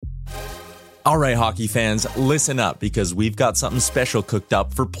All right, hockey fans, listen up because we've got something special cooked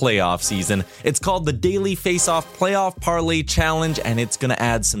up for playoff season. It's called the Daily Face-Off Playoff Parlay Challenge, and it's going to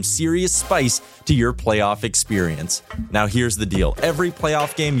add some serious spice to your playoff experience. Now, here's the deal. Every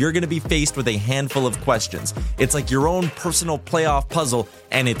playoff game, you're going to be faced with a handful of questions. It's like your own personal playoff puzzle,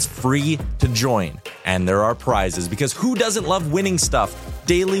 and it's free to join. And there are prizes, because who doesn't love winning stuff?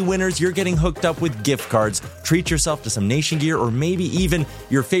 Daily winners, you're getting hooked up with gift cards. Treat yourself to some Nation gear or maybe even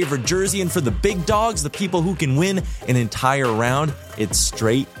your favorite jersey. And for the big dogs, the people who can win an entire round, it's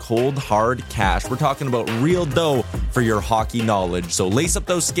straight, cold, hard cash. We're talking about real dough for your hockey knowledge. So lace up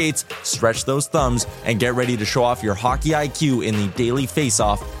those skates, stretch those thumbs, and get ready to show off your hockey IQ in the Daily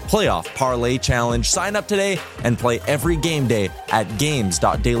Face-Off Playoff Parlay Challenge. Sign up today and play every game day at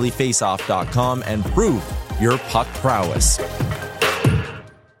games.dailyfaceoff.com and prove your puck prowess.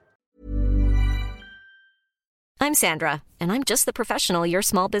 I'm Sandra, and I'm just the professional your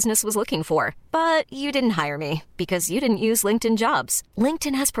small business was looking for. But you didn't hire me because you didn't use LinkedIn Jobs.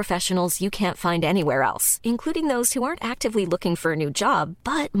 LinkedIn has professionals you can't find anywhere else, including those who aren't actively looking for a new job,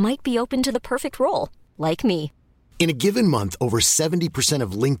 but might be open to the perfect role, like me. In a given month, over 70%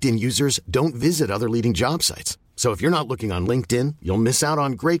 of LinkedIn users don't visit other leading job sites. So if you're not looking on LinkedIn, you'll miss out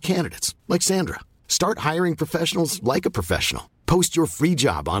on great candidates like Sandra. Start hiring professionals like a professional. Post your free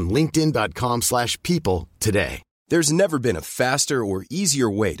job on linkedin.com/people today. There's never been a faster or easier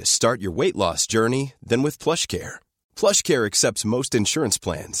way to start your weight loss journey than with PlushCare. PlushCare accepts most insurance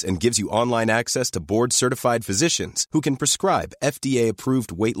plans and gives you online access to board-certified physicians who can prescribe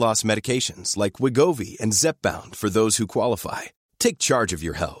FDA-approved weight loss medications like Wegovy and Zepbound for those who qualify. Take charge of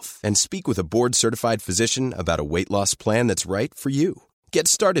your health and speak with a board-certified physician about a weight loss plan that's right for you. Get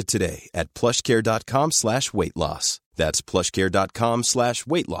started today at plushcare.com/weight loss. That's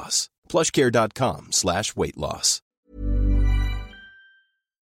plushcare.com/weight loss. plushcare.com/weight loss.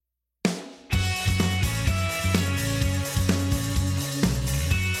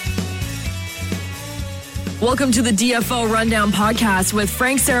 Welcome to the DFO Rundown Podcast with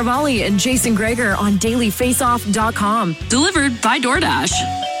Frank Saravalli and Jason Greger on dailyfaceoff.com. Delivered by DoorDash.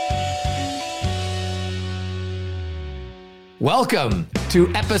 Welcome to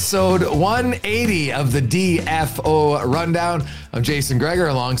episode 180 of the DFO Rundown. I'm Jason Greger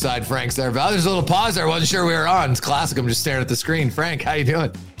alongside Frank Saravalli. There's a little pause there. I wasn't sure we were on. It's classic. I'm just staring at the screen. Frank, how you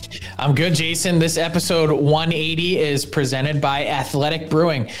doing? I'm good, Jason. This episode 180 is presented by Athletic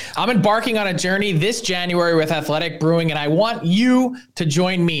Brewing. I'm embarking on a journey this January with Athletic Brewing, and I want you to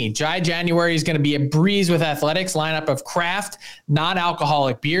join me. Dry January is going to be a breeze with Athletics' lineup of craft,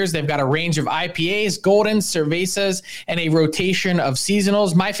 non-alcoholic beers. They've got a range of IPAs, Goldens, Cervezas, and a rotation of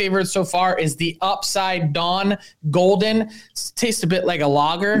seasonals. My favorite so far is the Upside Dawn Golden. It tastes a bit like a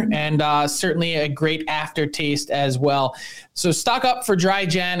lager, and certainly a great aftertaste as well. So stock up for Dry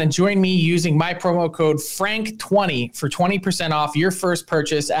Jan and join me using my promo code FRANK20 for 20% off your first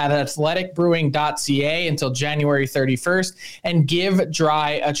purchase at athleticbrewing.ca until January 31st and give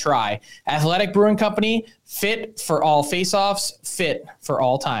Dry a try. Athletic Brewing Company, fit for all face-offs, fit for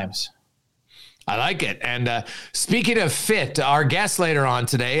all times. I like it. And speaking of fit, our guest later on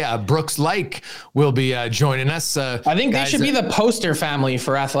today, Brooks Laich, will be joining us. I think they should be the poster family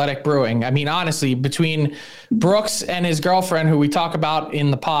for Athletic Brewing. I mean, honestly, between Brooks and his girlfriend, who we talk about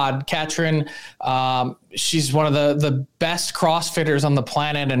in the pod, Katrin, she's one of the best CrossFitters on the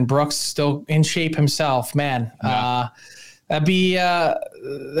planet, and Brooks still in shape himself. Man, yeah.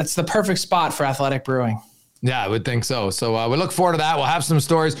 That's the perfect spot for Athletic Brewing. Yeah, I would think so. So we look forward to that. We'll have some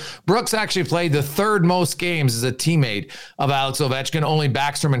stories. Brooks actually played the third most games as a teammate of Alex Ovechkin. Only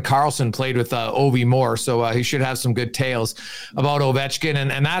Backstrom and Carlson played with Ovi more. So he should have some good tales about Ovechkin.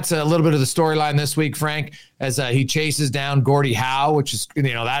 And that's a little bit of the storyline this week, Frank, as he chases down Gordie Howe, which is,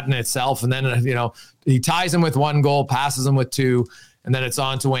 that in itself. And then, he ties him with one goal, passes him with two. And then it's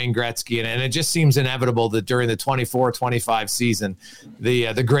on to Wayne Gretzky. And it just seems inevitable that during the 24-25 season,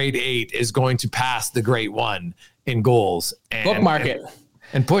 the grade 8 is going to pass the grade 1 in goals. Bookmark it.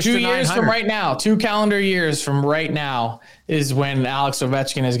 And push 2 to 900. years from right now, 2 calendar years from right now is when Alex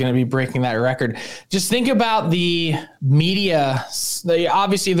Ovechkin is going to be breaking that record. Just think about the media.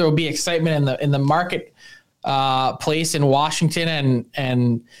 Obviously, there will be excitement in the market place in Washington,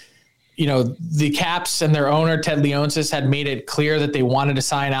 and the Caps and their owner, Ted Leonsis, had made it clear that they wanted to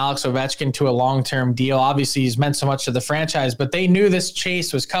sign Alex Ovechkin to a long-term deal. Obviously, he's meant so much to the franchise, but they knew this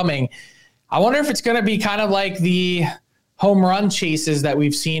chase was coming. I wonder if it's going to be kind of like the home run chases that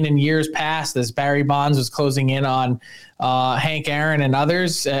we've seen in years past as Barry Bonds was closing in on Hank Aaron and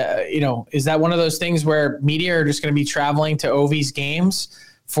others. Is that one of those things where media are just going to be traveling to Ovi's games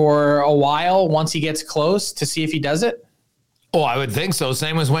for a while once he gets close to see if he does it? Oh, I would think so.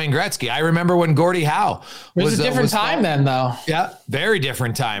 Same as Wayne Gretzky. I remember when Gordie Howe was a different time then, though. Yeah, very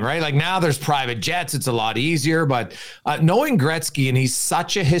different time, right? Like now there's private jets. It's a lot easier. But knowing Gretzky, and he's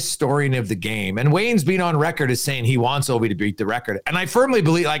such a historian of the game, and Wayne's been on record as saying he wants Ovi to beat the record. And I firmly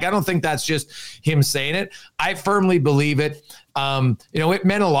believe, like, I don't think that's just him saying it. I firmly believe it. It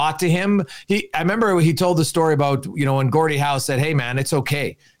meant a lot to him. I remember he told the story about, when Gordie Howe said, "Hey man, it's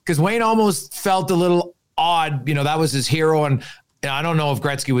okay." Because Wayne almost felt a little odd, that was his hero. And I don't know if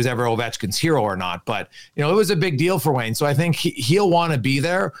Gretzky was ever Ovechkin's hero or not, but it was a big deal for Wayne. So I think he'll want to be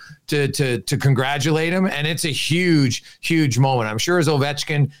there to congratulate him. And it's a huge, huge moment. I'm sure as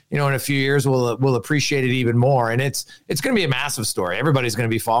Ovechkin, in a few years will appreciate it even more. And it's going to be a massive story. Everybody's going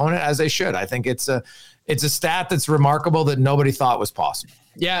to be following it, as they should. I think it's a stat that's remarkable that nobody thought was possible.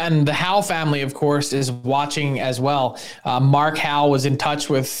 Yeah, and the Howe family, of course, is watching as well. Mark Howe was in touch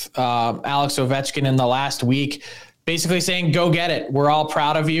with Alex Ovechkin in the last week, basically saying, go get it. We're all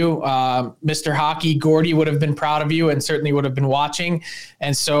proud of you. Mr. Hockey, Gordie would have been proud of you and certainly would have been watching.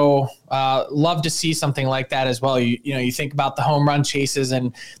 And so love to see something like that as well. You think about the home run chases,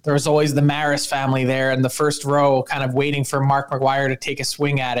 and there was always the Maris family there in the first row kind of waiting for Mark McGuire to take a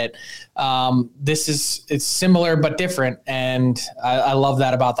swing at it. It's similar but different, and I love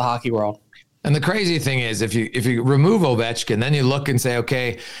that about the hockey world. And the crazy thing is, if you remove Ovechkin, then you look and say,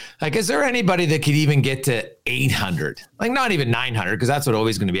 okay, like, is there anybody that could even get to 800? Like, not even 900, because that's what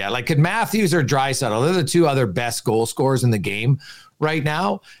Ovi's going to be at. Like, could Matthews or Draisaitl? They're the two other best goal scorers in the game right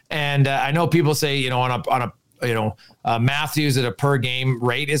now. And I know people say, Matthews at a per game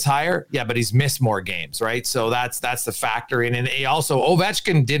rate is higher. Yeah, but he's missed more games, right? So that's the factor in. And he also,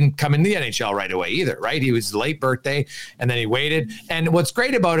 Ovechkin didn't come in the NHL right away either, right? He was late birthday and then he waited. And what's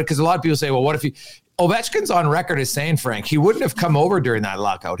great about it, because a lot of people say, well, what if Ovechkin's on record as saying, Frank, he wouldn't have come over during that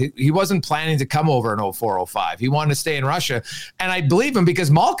lockout. He wasn't planning to come over in 04-05. He wanted to stay in Russia. And I believe him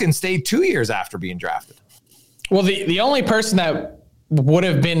because Malkin stayed 2 years after being drafted. Well, the only person that would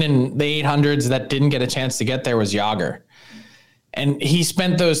have been in the 800s that didn't get a chance to get there was Jágr. And he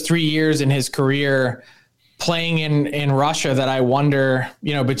spent those 3 years in his career playing in Russia that I wonder,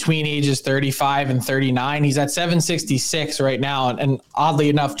 between ages 35 and 39, he's at 766 right now. And oddly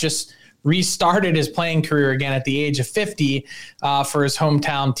enough, just restarted his playing career again at the age of 50 for his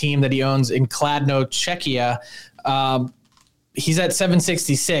hometown team that he owns in Kladno, Czechia. He's at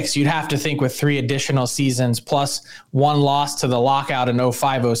 766. You'd have to think with 3 additional seasons plus 1 loss to the lockout in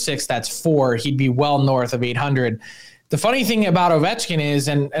 05-06, that's 4. He'd be well north of 800. The funny thing about Ovechkin is,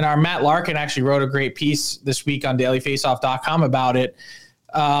 and our Matt Larkin actually wrote a great piece this week on dailyfaceoff.com about it.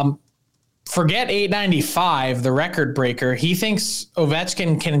 Forget 895, the record breaker. He thinks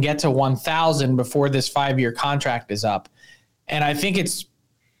Ovechkin can get to 1,000 before this 5-year contract is up. And I think it's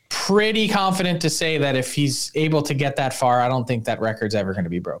pretty confident to say that if he's able to get that far, I don't think that record's ever going to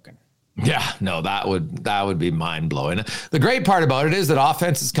be broken. Yeah, no, that would be mind blowing. The great part about it is that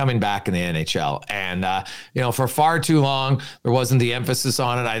offense is coming back in the NHL, and for far too long there wasn't the emphasis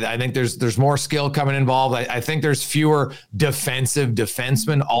on it. I think there's more skill coming involved. I think there's fewer defensive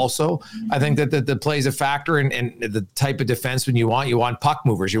defensemen. Also, I think that plays a factor in the type of defenseman you want. You want puck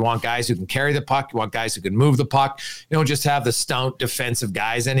movers. You want guys who can carry the puck. You want guys who can move the puck. You don't just have the stout defensive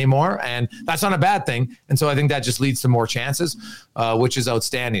guys anymore, and that's not a bad thing. And so I think that just leads to more chances, which is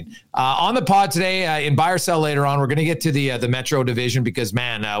outstanding. On the pod today, in buy or sell later on, we're going to get to the Metro division because,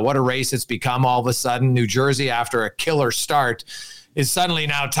 man, what a race it's become all of a sudden. New Jersey, after a killer start, is suddenly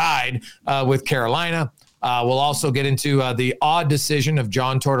now tied with Carolina. We'll also get into the odd decision of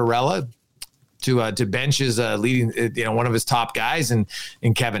John Tortorella to bench his leading, one of his top guys in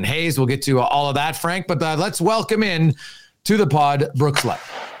Kevin Hayes. We'll get to all of that, Frank. But let's welcome in to the pod, Brooks Laich.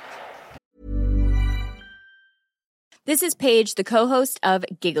 This is Paige, the co-host of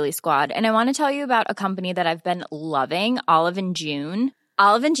Giggly Squad, and I want to tell you about a company that I've been loving, Olive & June.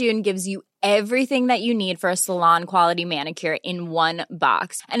 Olive & June gives you everything that you need for a salon-quality manicure in one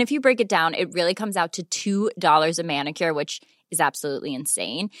box. And if you break it down, it really comes out to $2 a manicure, which is absolutely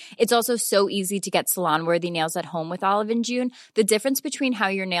insane. It's also so easy to get salon-worthy nails at home with Olive & June. The difference between how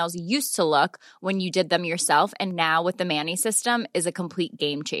your nails used to look when you did them yourself and now with the Mani system is a complete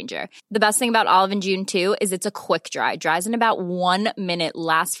game changer. The best thing about Olive & June, too, is it's a quick dry. Dries in about 1 minute,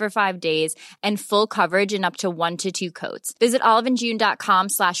 lasts for 5 days, and full coverage in up to 1 to 2 coats. Visit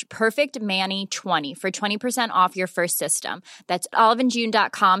oliveandjune.com/perfectmani20 for 20% off your first system. That's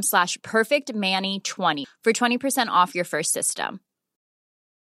oliveandjune.com/perfectmani20 for 20% off your first system.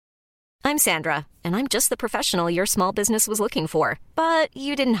 I'm Sandra, and I'm just the professional your small business was looking for. But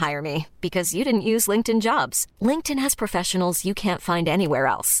you didn't hire me because you didn't use LinkedIn Jobs. LinkedIn has professionals you can't find anywhere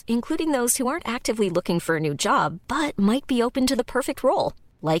else, including those who aren't actively looking for a new job, but might be open to the perfect role,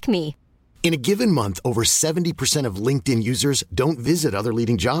 like me. In a given month, over 70% of LinkedIn users don't visit other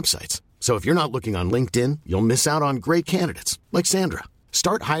leading job sites. So if you're not looking on LinkedIn, you'll miss out on great candidates like Sandra.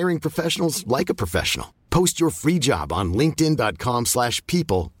 Start hiring professionals like a professional. Post your free job on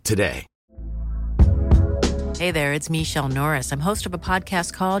linkedin.com/people today. Hey there, it's Michelle Norris. I'm host of a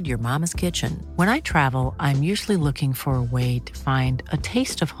podcast called Your Mama's Kitchen. When I travel, I'm usually looking for a way to find a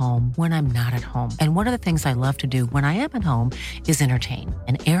taste of home when I'm not at home. And one of the things I love to do when I am at home is entertain.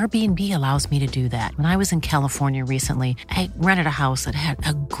 And Airbnb allows me to do that. When I was in California recently, I rented a house that had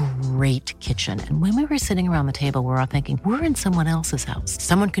a great kitchen. And when we were sitting around the table, we're all thinking, we're in someone else's house.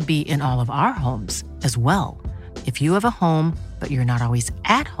 Someone could be in all of our homes as well. If you have a home, but you're not always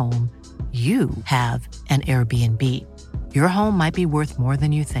at home, you have an Airbnb. Your home might be worth more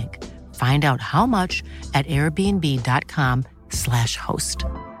than you think. Find out how much at airbnb.com/host.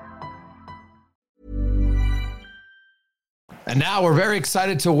 And now we're very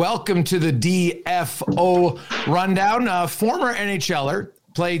excited to welcome to the DFO Rundown, a former NHLer,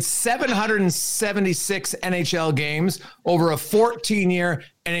 played 776 NHL games over a 14-year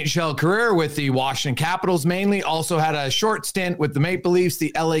NHL career with the Washington Capitals mainly, also had a short stint with the Maple Leafs,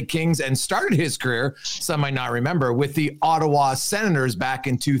 the LA Kings, and started his career, some might not remember, with the Ottawa Senators back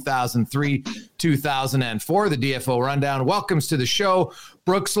in 2003, 2004. The DFO Rundown welcomes to the show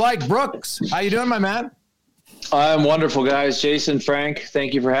Brooks Laich. Brooks, how you doing, my man? I'm wonderful, guys. Jason, Frank,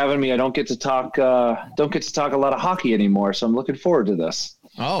 thank you for having me. I don't get to talk a lot of hockey anymore, so I'm looking forward to this.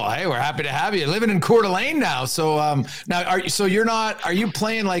 Oh, hey, we're happy to have you. Living in Coeur d'Alene now. So are you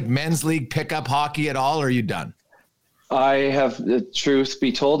playing like men's league pickup hockey at all, or are you done? I have, the truth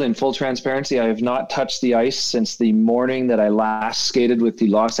be told, in full transparency, I have not touched the ice since the morning that I last skated with the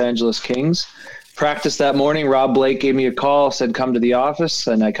Los Angeles Kings. Practice that morning, Rob Blake gave me a call, said come to the office,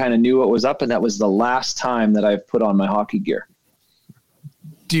 and I kind of knew what was up, and that was the last time that I've put on my hockey gear.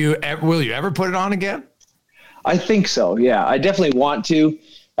 Will you ever put it on again? I think so. Yeah, I definitely want to.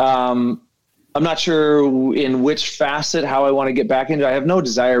 I'm not sure in which facet, how I want to get back into it. I have no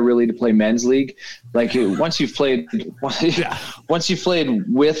desire really to play men's league. Like once you've played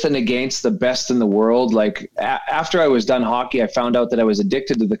with and against the best in the world, like after I was done hockey, I found out that I was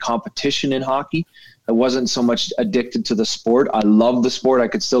addicted to the competition in hockey. I wasn't so much addicted to the sport. I love the sport. I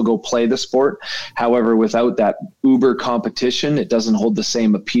could still go play the sport. However, without that uber competition, it doesn't hold the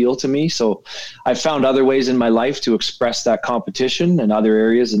same appeal to me. So I found other ways in my life to express that competition in other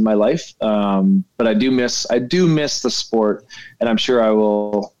areas in my life. But I do miss the sport, and I'm sure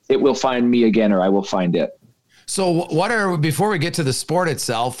it will find me again, or I will find it. So before we get to the sport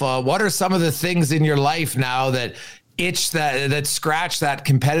itself, what are some of the things in your life now that scratch that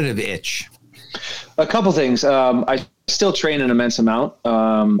competitive itch? A couple things. I still train an immense amount.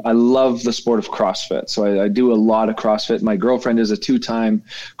 I love the sport of CrossFit. So I do a lot of CrossFit. My girlfriend is a 2-time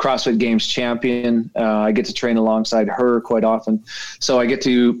CrossFit Games champion. I get to train alongside her quite often. So I get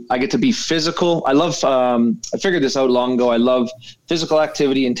to be physical. I love, I figured this out long ago. I love physical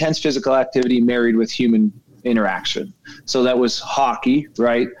activity, intense physical activity married with human interaction. So that was hockey,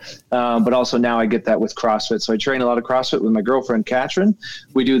 right? But also now I get that with CrossFit. So I train a lot of CrossFit with my girlfriend, Katrin.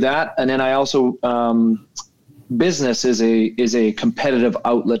 We do that. And then I also, business is a competitive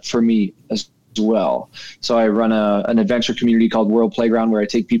outlet for me as well. So I run an adventure community called World Playground, where I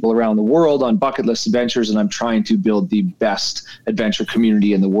take people around the world on bucket list adventures, and I'm trying to build the best adventure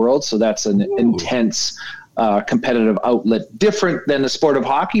community in the world. So that's an intense competitive outlet, different than the sport of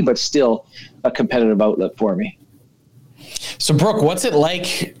hockey, but still a competitive outlet for me. So Brooke, what's it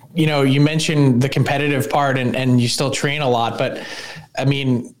like? You mentioned the competitive part and you still train a lot, but I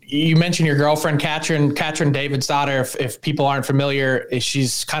mean, you mentioned your girlfriend, Katrin David's daughter. If people aren't familiar,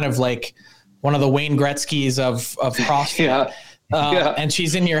 she's kind of like one of the Wayne Gretzky's of CrossFit. Yeah. And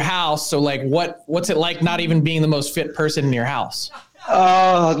she's in your house. So like, what's it like not even being the most fit person in your house?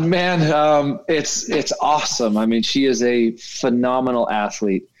 Oh man. It's awesome. I mean, she is a phenomenal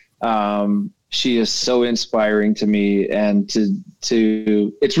athlete. She is so inspiring to me, and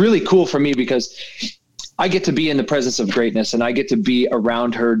it's really cool for me because I get to be in the presence of greatness, and I get to be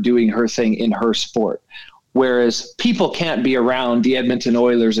around her doing her thing in her sport. Whereas people can't be around the Edmonton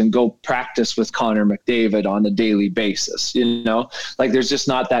Oilers and go practice with Connor McDavid on a daily basis, like there's just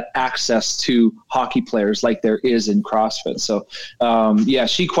not that access to hockey players like there is in CrossFit. So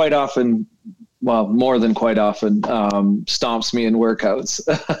she quite often well, more than quite often, stomps me in workouts,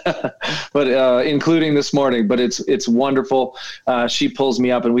 but including this morning. But it's wonderful. She pulls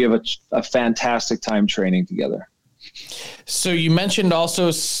me up, and we have a fantastic time training together. So you mentioned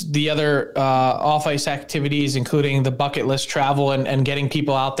also the other off-ice activities, including the bucket list travel and getting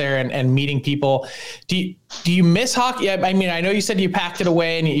people out there and meeting people. Do you miss hockey? I mean, I know you said you packed it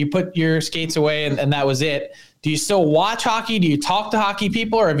away and you put your skates away and that was it. Do you still watch hockey? Do you talk to hockey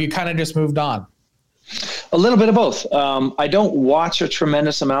people, or have you kind of just moved on? A little bit of both. I don't watch a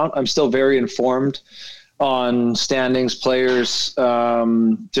tremendous amount. I'm still very informed on standings, players,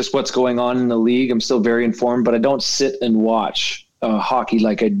 just what's going on in the league. I'm still very informed, but I don't sit and watch hockey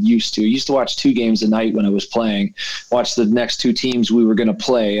like I used to. I used to watch 2 games a night when I was playing, watch the next 2 teams we were going to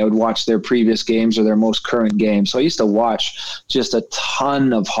play. I would watch their previous games or their most current games. So I used to watch just a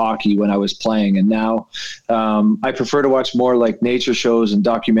ton of hockey when I was playing. And now I prefer to watch more like nature shows and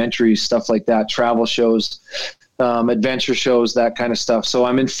documentaries, stuff like that, travel shows, adventure shows, that kind of stuff. So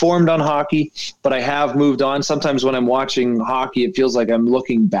I'm informed on hockey, but I have moved on. Sometimes when I'm watching hockey, it feels like I'm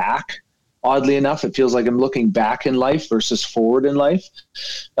looking back. Oddly enough, it feels like I'm looking back in life versus forward in life.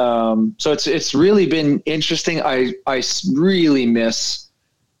 So it's really been interesting. I really miss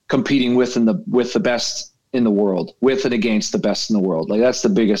competing with the best in the world, with and against the best in the world. Like, that's the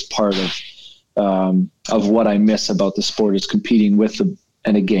biggest part of what I miss about the sport, is competing with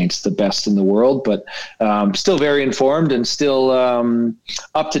and against the best in the world. But still very informed and still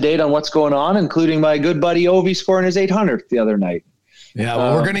up to date on what's going on, including my good buddy Ovi scoring his 800th the other night. Yeah,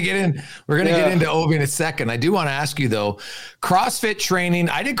 well, we're gonna get into Ovi in a second. I do want to ask you though, CrossFit training.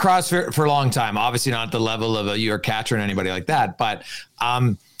 I did CrossFit for a long time. Obviously, not at the level of you or Katrin or anybody like that, but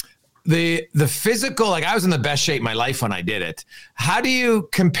the physical. Like, I was in the best shape of my life when I did it. How do you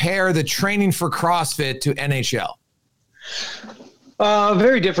compare the training for CrossFit to NHL?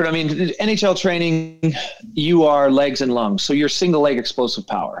 Very different. I mean, NHL training, you are legs and lungs, so you're single leg explosive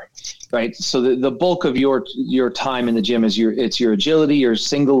power, right? So the bulk of your time in the gym is your agility, your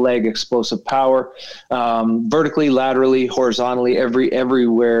single leg explosive power, vertically, laterally, horizontally,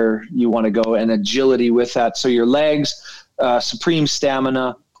 everywhere you want to go, and agility with that. So your legs, supreme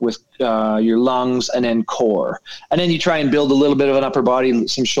stamina with your lungs, and then core. And then you try and build a little bit of an upper body,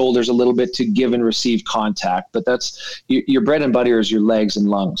 some shoulders a little bit to give and receive contact. But that's your bread and butter is your legs and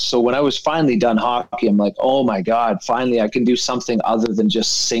lungs. So when I was finally done hockey, I'm like, oh my God, finally I can do something other than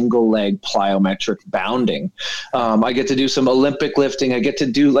just single leg plyometric bounding. I get to do some Olympic lifting. I get to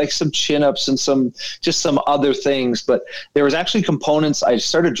do like some chin-ups and some other things. But there was actually components. I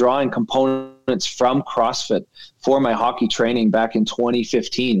started drawing components from CrossFit for my hockey training back in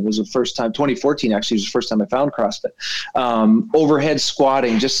 2015. It was the first time. 2014 actually was the first time I found CrossFit. Overhead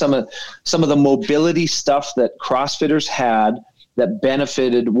squatting, just some of the mobility stuff that CrossFitters had that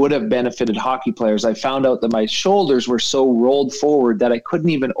would have benefited hockey players. I found out that my shoulders were so rolled forward that I couldn't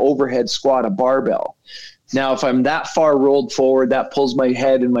even overhead squat a barbell. Now, if I'm that far rolled forward, that pulls my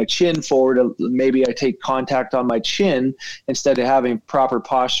head and my chin forward. Maybe I take contact on my chin instead of having proper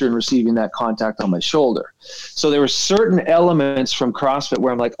posture and receiving that contact on my shoulder. So there were certain elements from CrossFit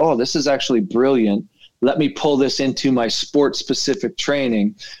where I'm like, oh, this is actually brilliant. Let me pull this into my sport-specific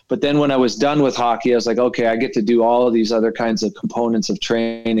training. But then when I was done with hockey, I was like, okay, I get to do all of these other kinds of components of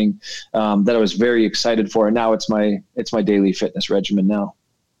training that I was very excited for. And now it's my daily fitness regimen now.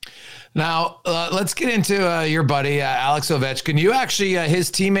 Now, let's get into your buddy, Alex Ovechkin. You actually, his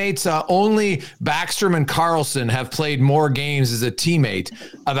teammates, only Backstrom and Carlson have played more games as a teammate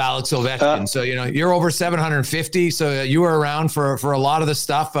of Alex Ovechkin. So, you're over 750. So you were around for a lot of the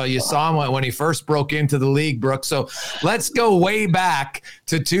stuff. You saw him when he first broke into the league, Brooke. So let's go way back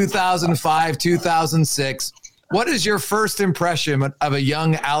to 2005, 2006. What is your first impression of a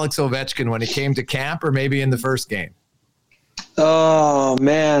young Alex Ovechkin when he came to camp or maybe in the first game? Oh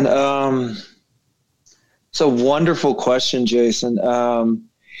man. It's a wonderful question, Jason.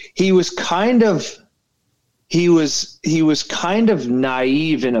 He was kind of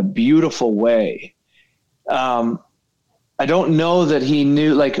naive in a beautiful way. I don't know that he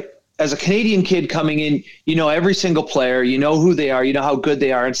knew, like, as a Canadian kid coming in, every single player, who they are, how good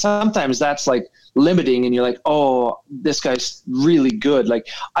they are. And sometimes that's like limiting and you're like, oh, this guy's really good. Like,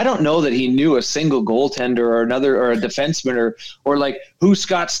 I don't know that he knew a single goaltender or a defenseman or like who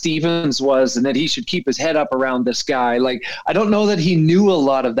Scott Stevens was and that he should keep his head up around this guy. Like, I don't know that he knew a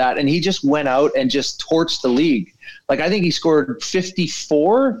lot of that. And he just went out and just torched the league. Like, I think he scored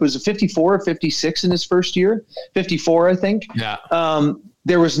 54. Was it 54 or 56 in his first year? 54, I think. Yeah.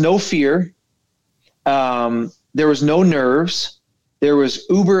 There was no fear. There was no nerves. There was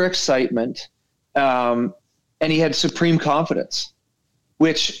uber excitement. And he had supreme confidence.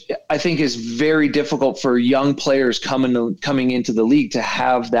 which I think is very difficult for young players coming into the league to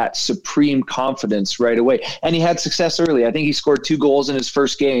have that supreme confidence right away. And he had success early. I think he scored 2 goals in his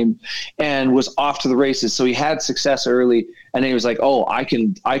first game and was off to the races. So he had success early, and then he was like, oh, I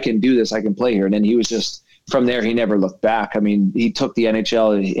can do this. I can play here. And then he was just, from there, he never looked back. I mean, he took the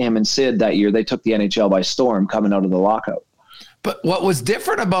NHL, him and Sid that year, they took the NHL by storm coming out of the lockout. But what was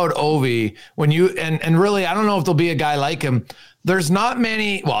different about Ovi when you, and really, I don't know if there'll be a guy like him. There's not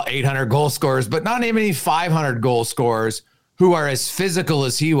many, 800 goal scorers, but not many 500 goal scorers who are as physical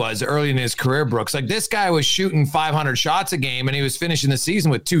as he was early in his career, Brooks. Like, this guy was shooting 500 shots a game, and he was finishing the season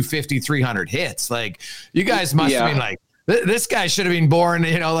with 250, 300 hits. Like, you guys must have been like, this guy should have been born,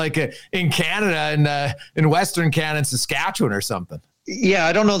 like in Canada and in Western Canada and Saskatchewan or something. Yeah,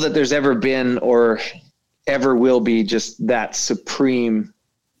 I don't know that there's ever been or ever will be just that supreme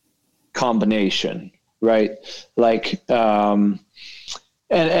combination. Right. Like, he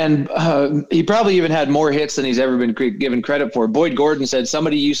probably even had more hits than he's ever been given credit for. Boyd Gordon said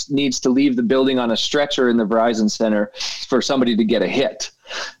somebody needs to leave the building on a stretcher in the Verizon Center for somebody to get a hit.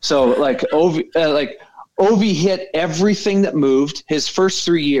 So like Ovi hit everything that moved. His first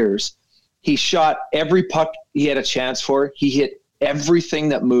 3 years, he shot every puck he had a chance for. He hit everything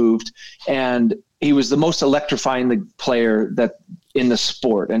that moved, and he was the most electrifying player that in the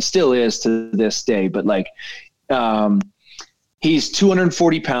sport, and still is to this day. But he's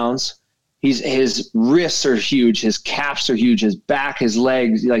 240 pounds. His wrists are huge. His calves are huge. His back, his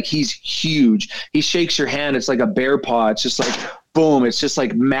legs, he's huge. He shakes your hand. It's like a bear paw. It's just like, boom. It's just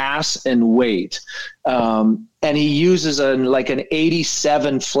like mass and weight. And he uses an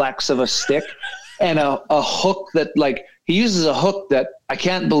 87 flex of a stick and a hook that he uses a hook that I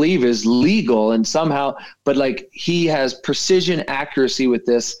can't believe is legal and somehow, but he has precision accuracy with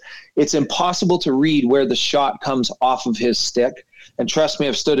this. It's impossible to read where the shot comes off of his stick. And trust me,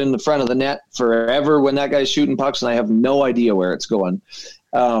 I've stood in the front of the net forever when that guy's shooting pucks, and I have no idea where it's going.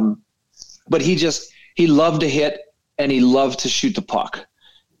 But he loved to hit, and he loved to shoot the puck.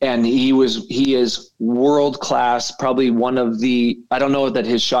 And he is world class. Probably one of the, I don't know that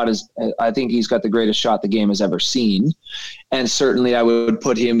his shot is, I think he's got the greatest shot the game has ever seen. And certainly I would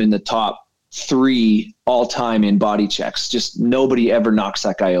put him in the top 3 all time in body checks. Just nobody ever knocks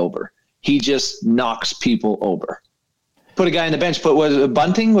that guy over. He just knocks people over. Put a guy on the bench, was it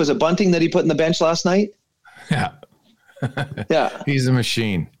Bunting that he put in the bench last night? Yeah. Yeah. He's a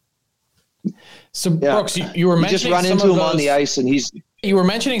machine. So Brooks, you were mentioning just run into him on the ice, and you were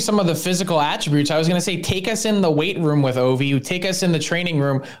mentioning some of the physical attributes. I was going to say, take us in the weight room with Ovi. Take us in the training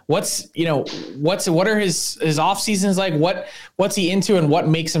room. What are his off seasons like? What's he into, and what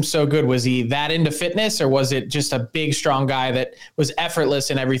makes him so good? Was he that into fitness, or was it just a big, strong guy that was effortless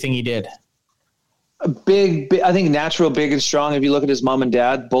in everything he did? A big, I think natural, big and strong. If you look at his mom and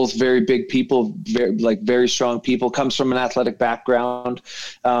dad, both very big people, very strong people, comes from an athletic background.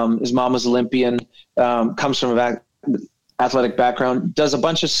 His mom was Olympian, comes from an athletic background, does a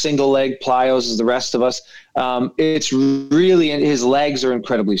bunch of single leg plyos as the rest of us. It's really, his legs are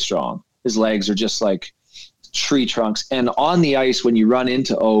incredibly strong. His legs are just like tree trunks. And on the ice, when you run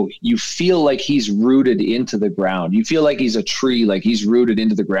into you feel like he's rooted into the ground. You feel like he's a tree, like he's rooted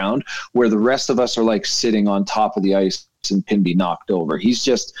into the ground, where the rest of us are like sitting on top of the ice and can be knocked over. He's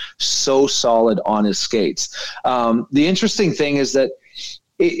just so solid on his skates. The interesting thing is that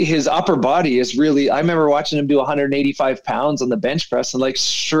his upper body is really, I remember watching him do 185 pounds on the bench press and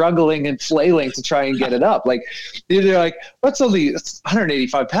struggling and flailing to try and get it up. They're like, what's only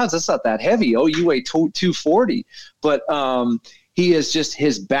 185 pounds? That's not that heavy. Oh, you weigh 240. But he is just,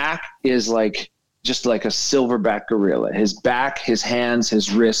 his back is just like a silverback gorilla. His back, his hands,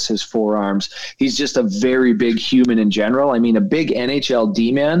 his wrists, his forearms. He's just a very big human in general. I mean, a big NHL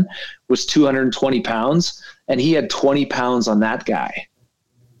D-man was 220 pounds, and he had 20 pounds on that guy.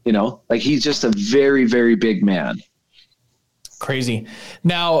 He's just a very, very big man. Crazy.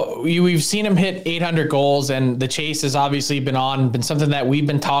 Now, we've seen him hit 800 goals, and the chase has obviously been something that we've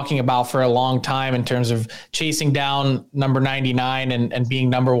been talking about for a long time in terms of chasing down number 99 and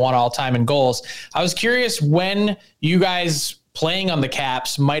being number 1 all time in goals. I was curious when you guys playing on the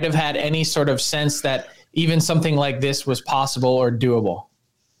Caps might have had any sort of sense that even something like this was possible or doable.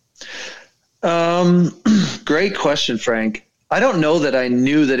 Great question, Frank. I don't know that I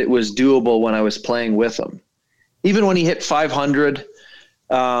knew that it was doable when I was playing with him. Even when he hit 500,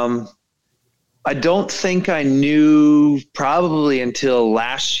 I don't think I knew probably until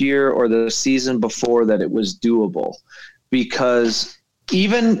last year or the season before that it was doable, because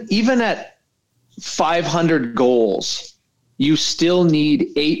even at 500 goals, you still need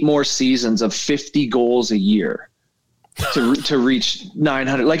 8 more seasons of 50 goals a year to reach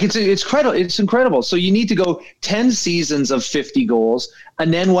 900. Like it's incredible. It's incredible. So you need to go 10 seasons of 50 goals.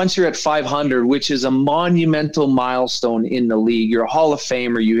 And then once you're at 500, which is a monumental milestone in the league, you're a Hall of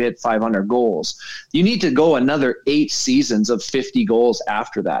Famer, you hit 500 goals. You need to go another 8 seasons of 50 goals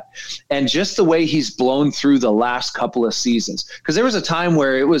after that. And just the way he's blown through the last couple of seasons, because there was a time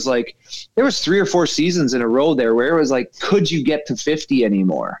where it was like, there was 3 or 4 seasons in a row there where it was like, could you get to 50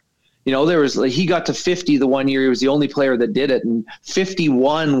 anymore? You know, there was like, he got to 50 the one year. He was the only player that did it. And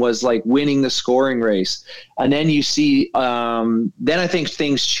 51 was like winning the scoring race. And then you see, then I think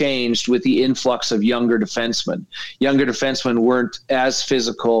things changed with the influx of younger defensemen. Younger defensemen weren't as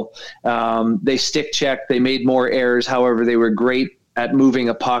physical. They stick checked. They made more errors. However, they were great at moving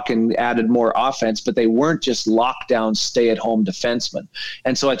a puck and added more offense, but they weren't just lockdown, stay-at-home defensemen.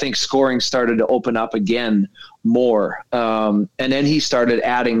 And so I think scoring started to open up again more. And then he started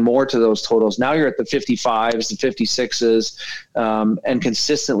adding more to those totals. Now you're at the 55s, the 56s, and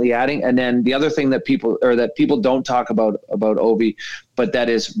consistently adding. And then the other thing that people don't talk about Ovi, but that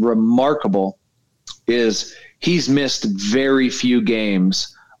is remarkable, is he's missed very few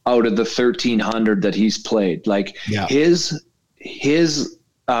games out of the 1,300 that he's played. Like his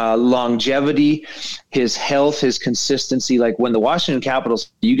longevity, his health, his consistency. Like when the Washington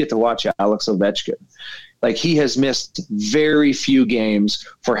Capitals, you get to watch Alex Ovechkin. Like he has missed very few games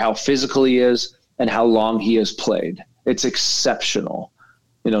for how physical he is and how long he has played. It's exceptional,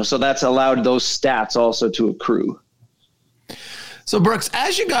 you know, so that's allowed those stats also to accrue. So Brooks,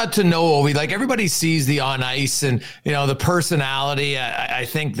 as you got to know Ovi, like everybody sees the on ice and, you know, the personality. I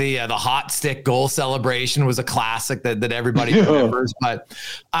think the hot stick goal celebration was a classic that everybody remembers. But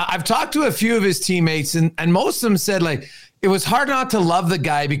I've talked to a few of his teammates and most of them said like it was hard not to love the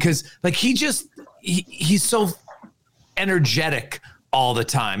guy because like he's so energetic all the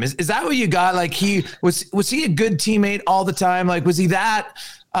time. Is that what you got? Like was he a good teammate all the time? Like was he that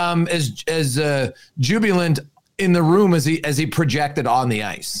as jubilant in the room as he projected on the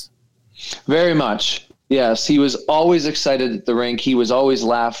ice? Very much. Yes. He was always excited at the rink. He was always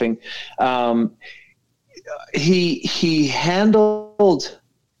laughing. He handled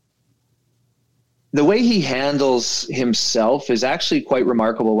the way he handles himself is actually quite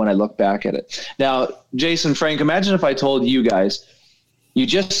remarkable when I look back at it. Now, Jason, Frank, imagine if I told you guys, you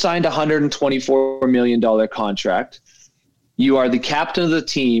just signed a $124 million contract. You are the captain of the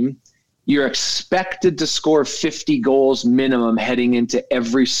team. You're expected to score 50 goals minimum heading into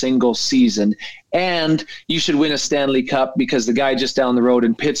every single season. And you should win a Stanley Cup because the guy just down the road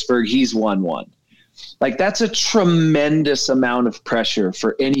in Pittsburgh, he's won one. Like that's a tremendous amount of pressure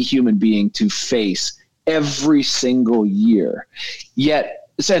for any human being to face every single year. Yet,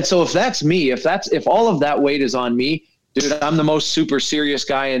 and so if that's me, if all of that weight is on me, dude, I'm the most super serious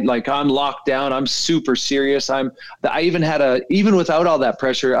guy and like I'm locked down. I'm super serious. I even without all that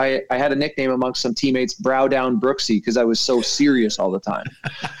pressure, I had a nickname amongst some teammates, Brow Down Brooksy, because I was so serious all the time.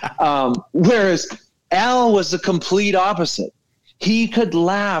 Whereas Al was the complete opposite. He could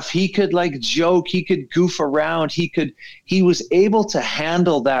laugh, he could like joke, he could goof around, he was able to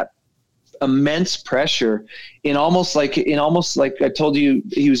handle that immense pressure in almost like I told you,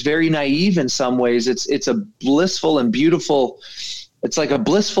 he was very naive in some ways. It's a blissful and beautiful, it's like a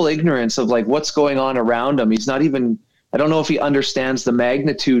blissful ignorance of like what's going on around him. He's not even, I don't know if he understands the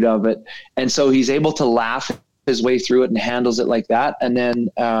magnitude of it. And so he's able to laugh his way through it and handles it like that. And then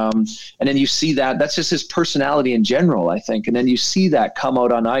you see that's just his personality in general, I think. And then you see that come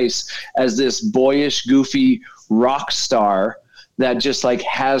out on ice as this boyish, goofy rock star that just like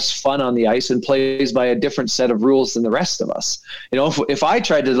has fun on the ice and plays by a different set of rules than the rest of us. You know, if I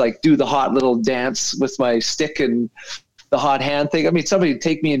tried to like do the hot little dance with my stick and the hot hand thing, I mean, somebody would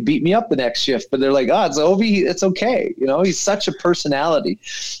take me and beat me up the next shift, but they're like, oh, it's Ovi, it's okay. You know, he's such a personality.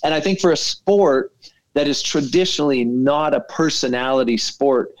 And I think for a sport that is traditionally not a personality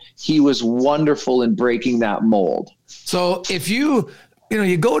sport, he was wonderful in breaking that mold. So if you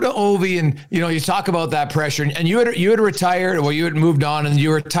go to Ovi and, you talk about that pressure and you had retired, well, you had moved on and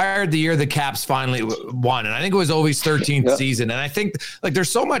you retired the year the Caps finally won. And I think it was Ovi's 13th season. And I think like there's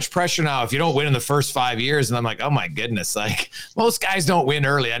so much pressure now if you don't win in the first 5 years. And I'm like, oh my goodness, like most guys don't win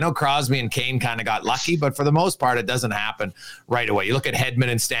early. I know Crosby and Kane kind of got lucky, but for the most part, it doesn't happen right away. You look at Hedman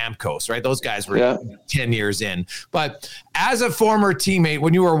and Stamkos, right? Those guys were 10 years in. But as a former teammate,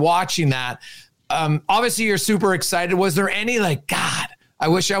 when you were watching that, obviously you're super excited. Was there any like, God, I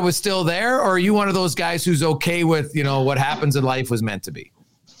wish I was still there? Or are you one of those guys who's okay with, what happens in life was meant to be?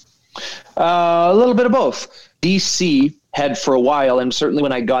 A little bit of both. DC had for a while, and certainly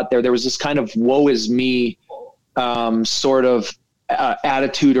when I got there was this kind of woe is me sort of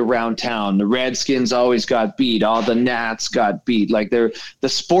attitude around town. The Redskins always got beat. All the Nats got beat. Like the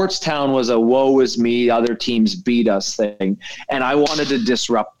sports town was a woe is me, other teams beat us thing. And I wanted to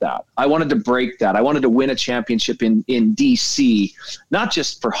disrupt that. I wanted to break that. I wanted to win a championship in DC, not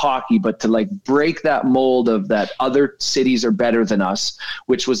just for hockey, but to like break that mold of that other cities are better than us,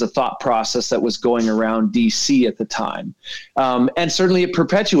 which was a thought process that was going around DC at the time. And certainly it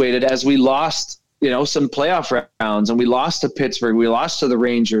perpetuated as we lost some playoff rounds, and we lost to Pittsburgh, we lost to the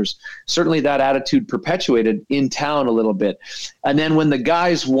Rangers. Certainly that attitude perpetuated in town a little bit. And then when the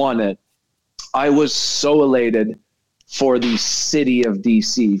guys won it, I was so elated for the city of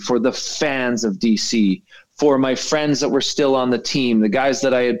DC, for the fans of DC, for my friends that were still on the team, the guys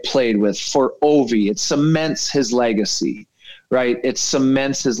that I had played with, for Ovi. It cements his legacy, right? It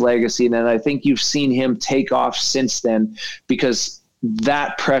cements his legacy. And I think you've seen him take off since then, because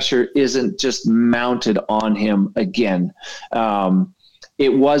that pressure isn't just mounted on him again.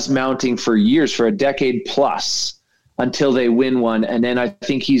 It was mounting for years, for a decade plus, until they win one. And then I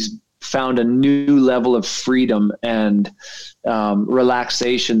think he's found a new level of freedom and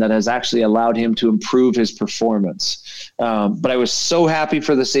relaxation that has actually allowed him to improve his performance. But I was so happy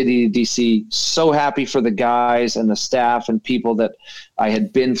for the city of DC, so happy for the guys and the staff and people that I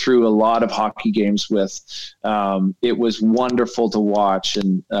had been through a lot of hockey games with. It was wonderful to watch,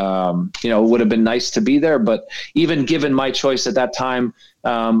 and it would have been nice to be there. But even given my choice at that time,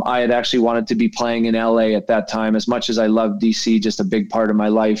 I had actually wanted to be playing in LA at that time. As much as I loved DC, just a big part of my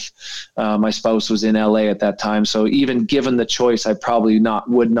life, my spouse was in LA at that time. So even given the choice, I probably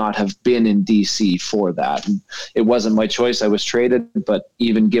would not have been in DC for that. And it wasn't my choice. I was traded, but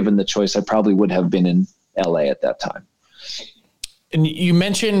even given the choice, I probably would have been in LA at that time. And you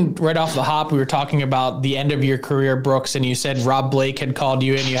mentioned right off the hop, we were talking about the end of your career, Brooks, and you said Rob Blake had called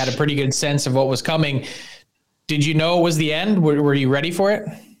you and you had a pretty good sense of what was coming. Did you know it was the end? Were you ready for it?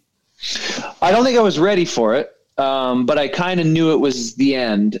 I don't think I was ready for it, but I kind of knew it was the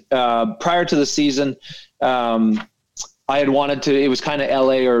end. Prior to the season, I had wanted to, it was kind of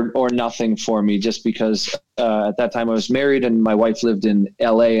LA or nothing for me, just because at that time I was married and my wife lived in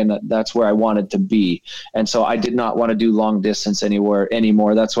LA, and that's where I wanted to be. And so I did not want to do long distance anymore.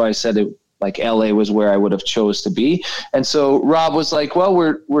 That's why I said it, like LA was where I would have chose to be. And so Rob was like, well,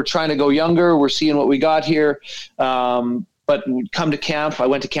 we're trying to go younger. We're seeing what we got here. But come to camp. I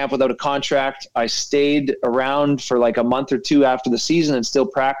went to camp without a contract. I stayed around for like a month or two after the season and still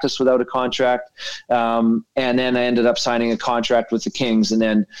practiced without a contract. And then I ended up signing a contract with the Kings. And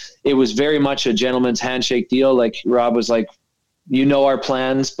then it was very much a gentleman's handshake deal. Like Rob was like, our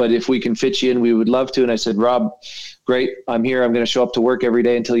plans, but if we can fit you in, we would love to. And I said, Rob, great. I'm here. I'm going to show up to work every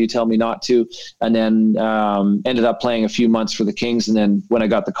day until you tell me not to. And then ended up playing a few months for the Kings. And then when I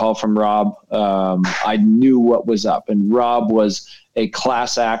got the call from Rob, I knew what was up. And Rob was a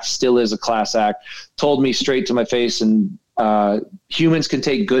class act, still is a class act, told me straight to my face. And humans can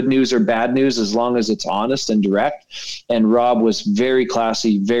take good news or bad news as long as it's honest and direct. And Rob was very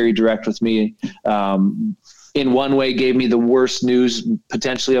classy, very direct with me. In one way, gave me the worst news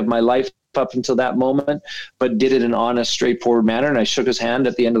potentially of my life up until that moment, but did it in an honest, straightforward manner. And I shook his hand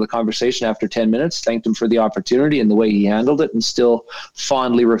at the end of the conversation after 10 minutes, thanked him for the opportunity and the way he handled it, and still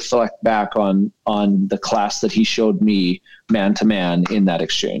fondly reflect back on the class that he showed me man to man in that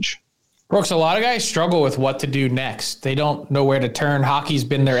exchange. Brooks, a lot of guys struggle with what to do next. They don't know where to turn. Hockey's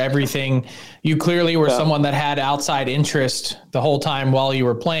been their everything. You clearly were someone that had outside interest the whole time while you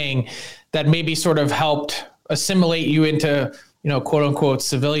were playing that maybe sort of helped assimilate you into, quote unquote,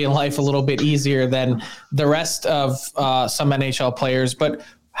 civilian life a little bit easier than the rest of some NHL players. But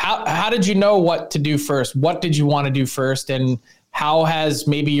how did you know what to do first? What did you want to do first? And how has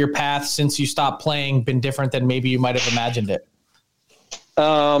maybe your path since you stopped playing been different than maybe you might have imagined it?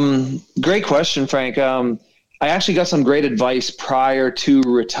 Great question, Frank. I actually got some great advice prior to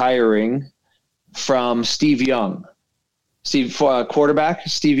retiring from Steve Young, quarterback,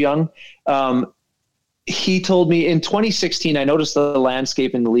 Steve Young. He told me in 2016, I noticed the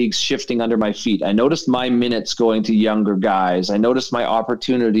landscape in the leagues shifting under my feet. I noticed my minutes going to younger guys. I noticed my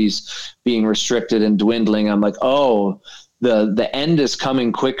opportunities being restricted and dwindling. I'm like, oh, the end is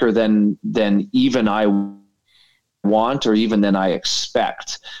coming quicker than even I want or even than I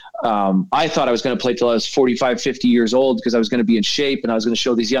expect. I thought I was going to play till I was 45, 50 years old because I was going to be in shape and I was going to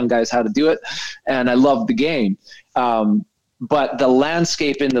show these young guys how to do it. And I loved the game. But the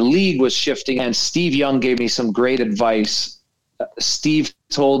landscape in the league was shifting, and Steve Young gave me some great advice. Steve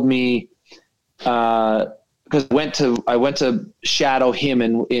told me, because I went to shadow him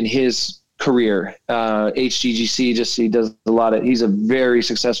in his career. HGGC, he does a lot of, he's a very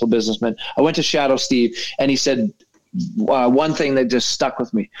successful businessman. I went to shadow Steve, and he said, one thing that just stuck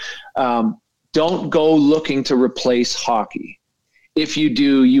with me. Don't go looking to replace hockey. If you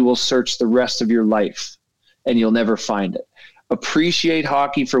do, you will search the rest of your life and you'll never find it. Appreciate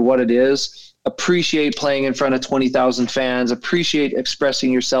hockey for what it is. Appreciate playing in front of 20,000 fans. Appreciate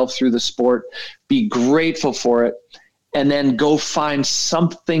expressing yourself through the sport. Be grateful for it. And then go find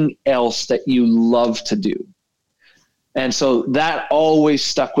something else that you love to do. And so that always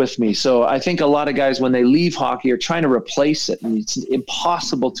stuck with me. So I think a lot of guys, when they leave hockey, are trying to replace it. And it's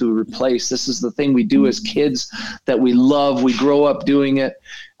impossible to replace. This is the thing we do as kids that we love. We grow up doing it.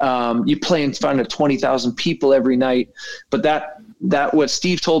 You play in front of 20,000 people every night. But that what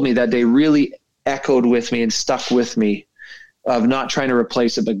Steve told me that day really echoed with me and stuck with me, of not trying to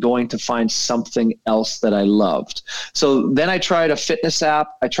replace it, but going to find something else that I loved. So then I tried a fitness app.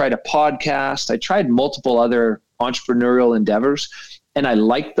 I tried a podcast. I tried multiple other entrepreneurial endeavors, and I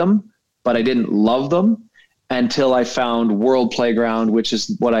liked them, but I didn't love them until I found World Playground, which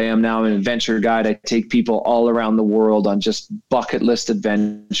is what I am now, an adventure guide. I take people all around the world on just bucket list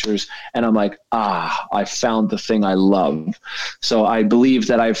adventures. And I'm like, I found the thing I love. So I believe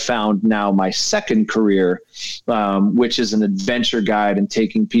that I've found now my second career, which is an adventure guide and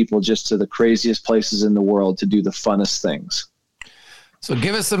taking people just to the craziest places in the world to do the funnest things. So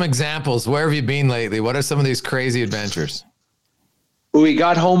give us some examples. Where have you been lately? What are some of these crazy adventures? We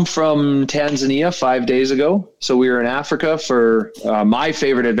got home from Tanzania 5 days ago. So we were in Africa for my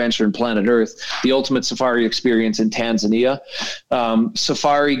favorite adventure in planet Earth, the ultimate safari experience in Tanzania.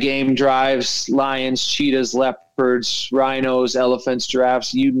 Safari game drives, lions, cheetahs, leopards, rhinos, elephants,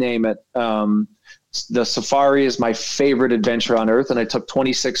 giraffes, you name it. The safari is my favorite adventure on earth. And I took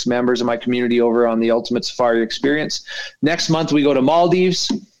 26 members of my community over on the ultimate safari experience. Next month, we go to Maldives.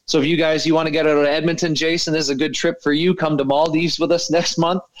 So if you want to get out of Edmonton, Jason, this is a good trip for you. Come to Maldives with us next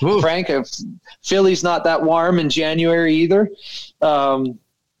month. Ooh. Frank, Philly's not that warm in January either.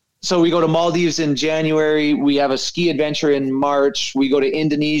 So we go to Maldives in January. We have a ski adventure in March. We go to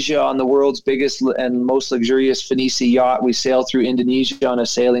Indonesia on the world's biggest and most luxurious Phoenicia yacht. We sail through Indonesia on a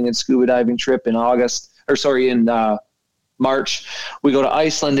sailing and scuba diving trip in March. We go to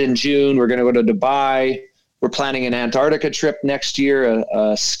Iceland in June. We're going to go to Dubai. We're planning an Antarctica trip next year,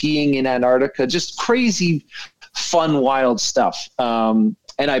 skiing in Antarctica, just crazy, fun, wild stuff. And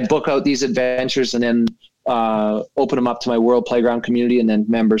I book out these adventures and then open them up to my World Playground community, and then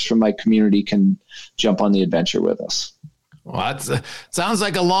members from my community can jump on the adventure with us. Well, that sounds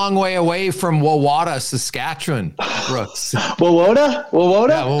like a long way away from Wawota, Saskatchewan, Brooks. Wawota?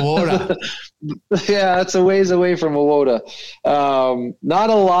 Yeah, Wawota. Yeah, it's a ways away from Wawota. Not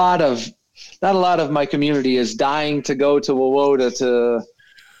a lot of my community is dying to go to Wawota.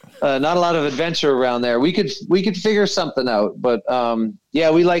 Not a lot of adventure around there. We could figure something out, but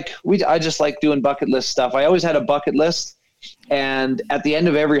I just like doing bucket list stuff. I always had a bucket list, and at the end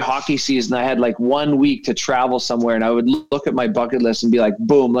of every hockey season, I had like 1 week to travel somewhere, and I would look at my bucket list and be like,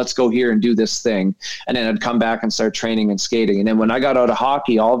 boom, let's go here and do this thing. And then I'd come back and start training and skating. And then when I got out of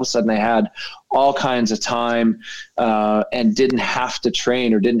hockey, all of a sudden I had all kinds of time and didn't have to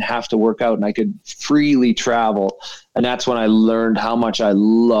train or didn't have to work out, and I could freely travel. And that's when I learned how much I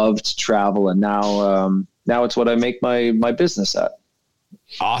loved travel. And now it's what I make my business at.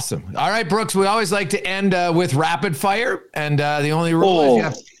 Awesome. All right, Brooks, we always like to end with rapid fire. And the only rule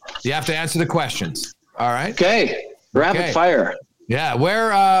is you have to answer the questions. All right. Okay. Rapid fire.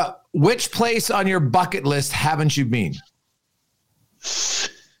 Yeah. Which place on your bucket list haven't you been?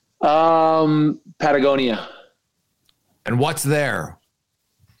 Patagonia. And what's there?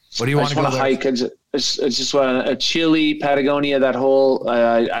 What do you want to go there? Hike. I just want a chilly Patagonia. That whole.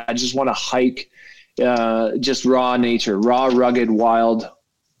 I just want to hike. Just raw nature, raw, rugged, wild,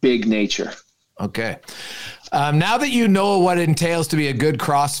 big nature. Okay. Now that you know what it entails to be a good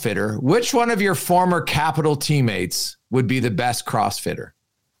CrossFitter, which one of your former Capital teammates would be the best CrossFitter?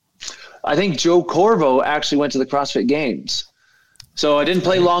 I think Joe Corvo actually went to the CrossFit Games. So I didn't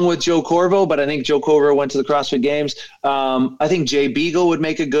play long with Joe Corvo, but I think Joe Corvo went to the CrossFit Games. I think Jay Beagle would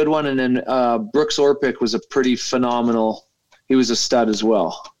make a good one. And then Brooks Orpik was a pretty phenomenal. He was a stud as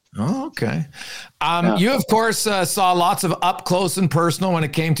well. Oh, okay. You, of course, saw lots of up close and personal when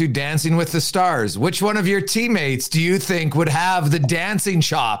it came to Dancing with the Stars. Which one of your teammates do you think would have the dancing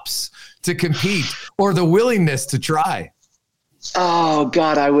chops to compete or the willingness to try? Oh,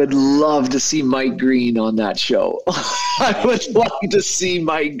 God, I would love to see Mike Green on that show. I would love to see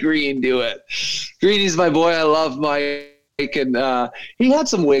Mike Green do it. Greeny's my boy. I love Mike. And he had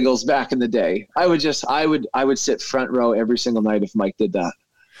some wiggles back in the day. I would sit front row every single night if Mike did that.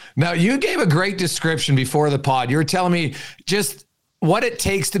 Now, you gave a great description before the pod. You were telling me just what it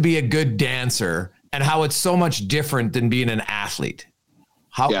takes to be a good dancer. and how it's so much different than being an athlete.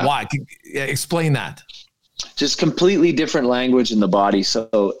 Why? Explain that. Just completely different language in the body.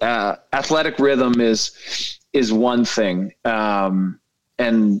 So athletic rhythm is one thing.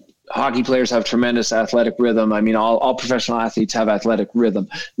 And hockey players have tremendous athletic rhythm. I mean, all professional athletes have athletic rhythm.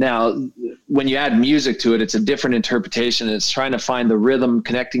 Now, when you add music to it, it's a different interpretation. It's trying to find the rhythm,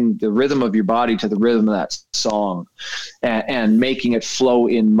 connecting the rhythm of your body to the rhythm of that song and making it flow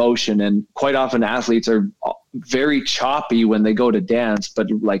in motion. And quite often athletes are very choppy when they go to dance,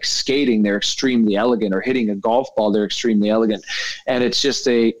 but like skating, they're extremely elegant, or hitting a golf ball, they're extremely elegant. And it's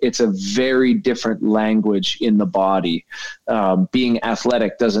a very different language in the body. Being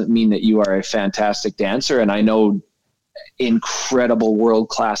athletic doesn't mean that you are a fantastic dancer. And I know incredible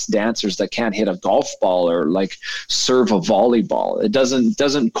world-class dancers that can't hit a golf ball or like serve a volleyball. It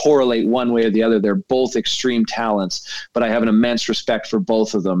doesn't correlate one way or the other. They're both extreme talents, but I have an immense respect for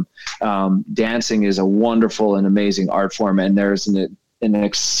both of them. Dancing is a wonderful and amazing art form, and there's an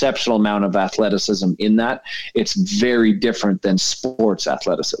exceptional amount of athleticism in that. It's very different than sports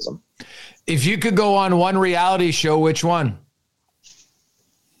athleticism. If you could go on one reality show, which one?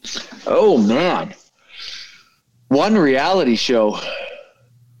 Oh man. One reality show,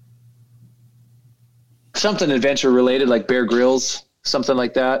 something adventure related, like Bear Grylls, something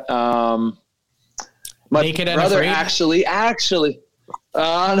like that. My Naked and brother Afraid? actually,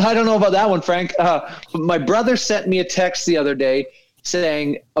 I don't know about that one, Frank. My brother sent me a text the other day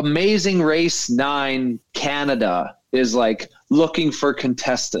saying Amazing Race 9 Canada is like looking for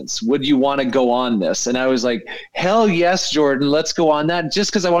contestants. Would you want to go on this? And I was like, hell yes, Jordan, let's go on that.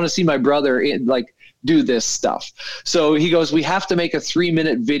 Just because I want to see my brother do this stuff. So he goes, we have to make a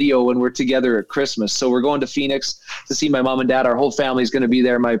 3-minute video when we're together at Christmas. So we're going to Phoenix to see my mom and dad. Our whole family's going to be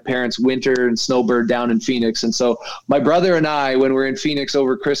there. My parents winter and snowbird down in Phoenix. And so my brother and I, when we're in Phoenix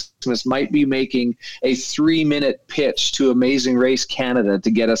over Christmas, might be making a 3-minute pitch to Amazing Race Canada to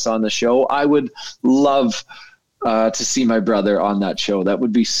get us on the show. I would love to see my brother on that show. That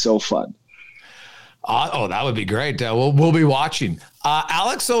would be so fun. That would be great. We'll be watching.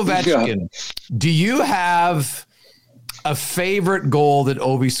 Alex Ovechkin, do you have a favorite goal that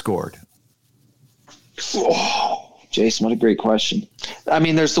Ovi scored? Oh, Jason, what a great question. I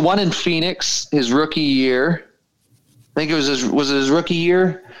mean, there's the one in Phoenix, his rookie year. I think it was his rookie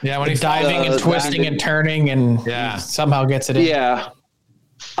year. Yeah, when he's diving and twisting and turning and somehow gets it in. Yeah.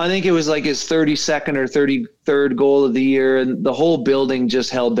 I think it was like his 32nd or 33rd goal of the year, and the whole building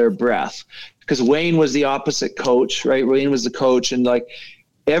just held their breath. Because Wayne was the opposite coach, right? Wayne was the coach, and like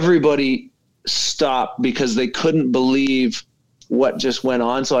everybody stopped because they couldn't believe what just went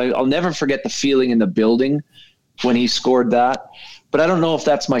on. So I'll never forget the feeling in the building when he scored that. But I don't know if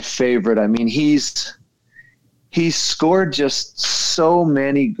that's my favorite. I mean, he's scored just so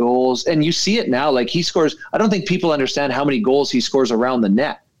many goals, and you see it now. Like he scores, I don't think people understand how many goals he scores around the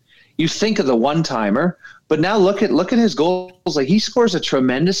net. You think of the one-timer, but now look at his goals. Like he scores a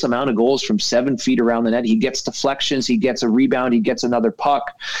tremendous amount of goals from 7 feet around the net. He gets deflections. He gets a rebound. He gets another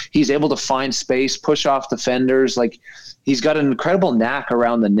puck. He's able to find space, push off defenders. Like he's got an incredible knack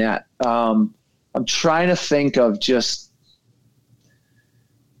around the net. I'm trying to think of just,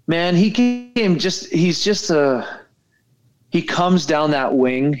 man, he comes down that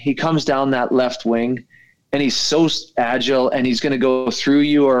wing. He comes down that left wing. And he's so agile, and he's going to go through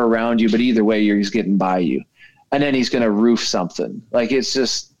you or around you, but either way, he's getting by you. And then he's going to roof something. Like it's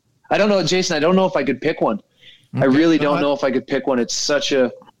just, I don't know, Jason, I don't know if I could pick one. Okay, I really don't know if I could pick one. It's such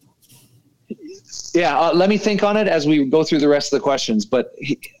a, let me think on it as we go through the rest of the questions. But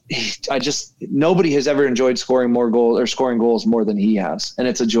nobody has ever enjoyed scoring goals more than he has. And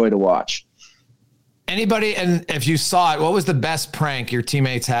it's a joy to watch. Anybody, and if you saw it, what was the best prank your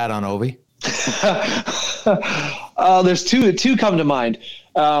teammates had on Ovi? There's two come to mind.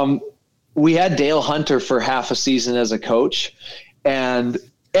 We had Dale Hunter for half a season as a coach, and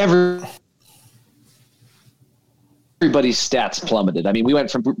everybody's stats plummeted. I mean, we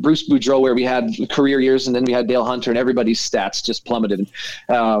went from Bruce Boudreau, where we had career years, and then we had Dale Hunter, and everybody's stats just plummeted.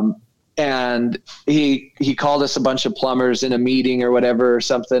 And he called us a bunch of plumbers in a meeting or whatever or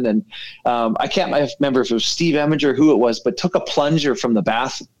something. And I can't remember if it was Steve Eminger or who it was, but took a plunger from the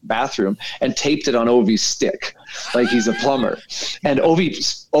bathroom and taped it on Ovi's stick like he's a plumber. And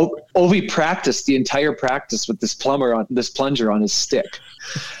Ovi practiced the entire practice with this plunger on his stick.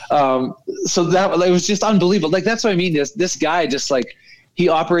 So that it was just unbelievable. Like, that's what I mean. This guy just like, he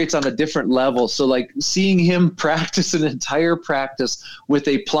operates on a different level. So like seeing him practice an entire practice with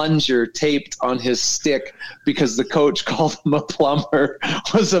a plunger taped on his stick because the coach called him a plumber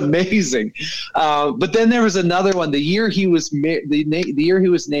was amazing. But then there was another one. The year he was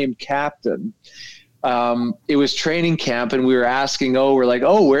named captain, it was training camp, and we were asking, we're like,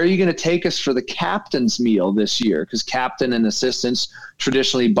 where are you going to take us for the captain's meal this year? Because captain and assistants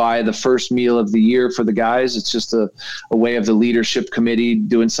traditionally buy the first meal of the year for the guys. It's just a way of the leadership committee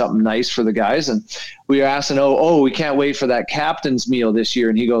doing something nice for the guys. And we were asking, we can't wait for that captain's meal this year.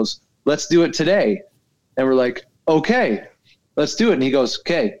 And he goes, let's do it today. And we're like, okay, let's do it. And he goes,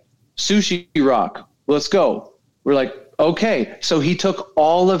 okay, sushi rock, let's go. We're like, okay. So he took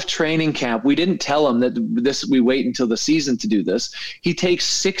all of training camp. We didn't tell him that we wait until the season to do this. He takes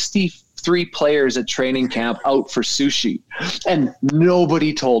 63 players at training camp out for sushi, and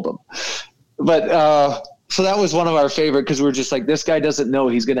nobody told him. But so that was one of our favorite, because we're just like, this guy doesn't know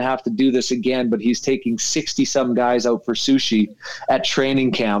he's going to have to do this again, but he's taking 60 some guys out for sushi at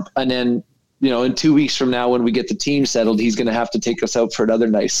training camp. And then, in 2 weeks from now, when we get the team settled, he's going to have to take us out for another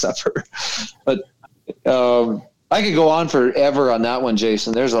nice supper. But I could go on forever on that one,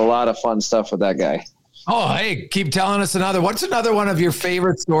 Jason. There's a lot of fun stuff with that guy. Oh, hey, keep telling us what's another one of your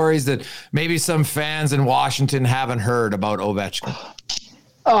favorite stories that maybe some fans in Washington haven't heard about Ovechkin?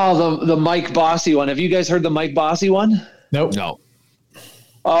 Oh, the Mike Bossy one. Have you guys heard the Mike Bossy one? Nope. No.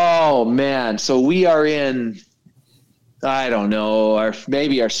 Oh man. So we are in, I don't know,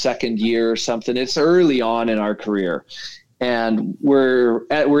 maybe our second year or something. It's early on in our career. And we're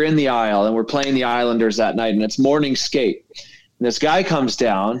in the aisle, and we're playing the Islanders that night, and it's morning skate. And this guy comes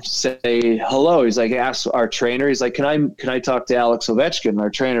down, say hello. He's like, asks our trainer, he's like, can I talk to Alex Ovechkin? And our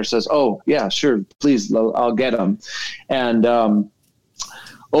trainer says, oh yeah, sure, please, I'll get him. And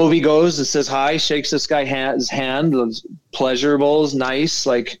Ovi goes and says hi, shakes this guy's hand, pleasurable, nice,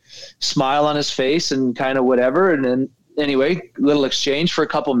 like smile on his face and kind of whatever. And then anyway, little exchange for a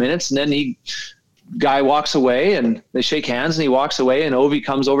couple minutes, and then guy walks away, and they shake hands, and he walks away, and Ovi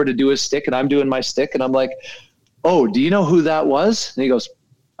comes over to do his stick, and I'm doing my stick, and I'm like, oh, do you know who that was? And he goes,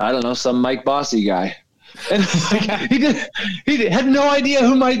 I don't know, some Mike Bossy guy. And he had no idea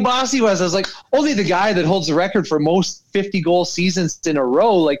who Mike Bossy was. I was like, only the guy that holds the record for most 50-goal seasons in a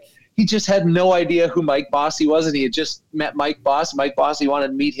row. Like, he just had no idea who Mike Bossy was, and he had just met Mike Bossy. Mike Bossy wanted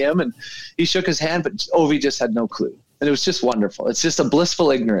to meet him, and he shook his hand, but Ovi just had no clue. And it was just wonderful. It's just a blissful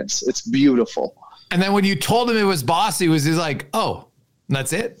ignorance. It's beautiful. And then when you told him it was Bossy, was he like, oh,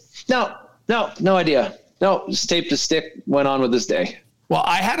 that's it? No idea. No, just taped his stick, went on with his day. Well,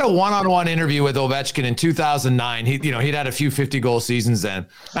 I had a one-on-one interview with Ovechkin in 2009. He'd had a few 50-goal seasons then.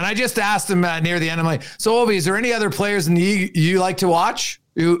 And I just asked him near the end, I'm like, so Ovi, is there any other players in the league you like to watch?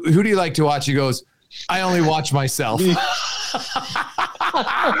 Who do you like to watch? He goes, I only watch myself.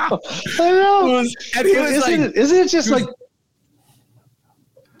 I know. And he was isn't it just like,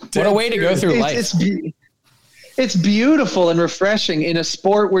 what a way to go through life. It's beautiful and refreshing in a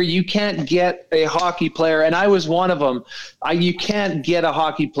sport where you can't get a hockey player, and I was one of them. You can't get a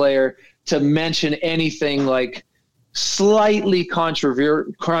hockey player to mention anything like slightly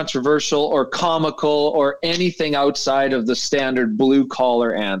controversial or comical or anything outside of the standard blue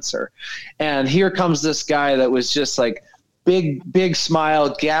collar answer. And here comes this guy that was just like big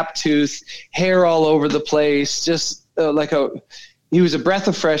smile, gap tooth, hair all over the place, just he was a breath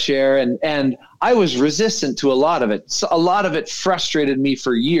of fresh air, and I was resistant to a lot of it. So a lot of it frustrated me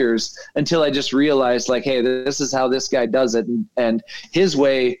for years until I just realized, like, hey, this is how this guy does it. And his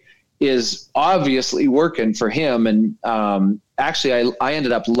way is obviously working for him. And actually, I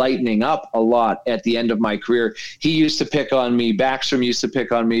ended up lightening up a lot at the end of my career. He used to pick on me. Backstrom used to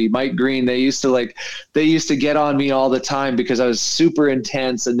pick on me. Mike Green, they used to get on me all the time because I was super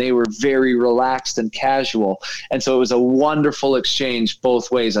intense, and they were very relaxed and casual. And so it was a wonderful exchange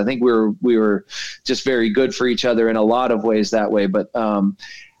both ways. I think we were just very good for each other in a lot of ways that way. But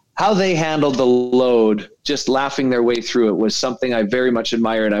how they handled the load, just laughing their way through it, was something I very much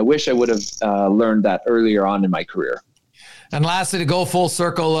admire. And I wish I would have learned that earlier on in my career. And lastly, to go full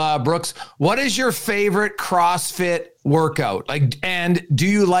circle, Brooks, what is your favorite CrossFit workout? And do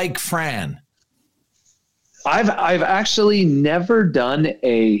you like Fran? I've actually never done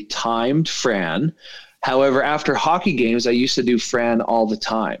a timed Fran. However, after hockey games, I used to do Fran all the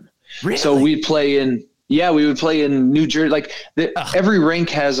time. Really? So we would play in New Jersey. Like every rink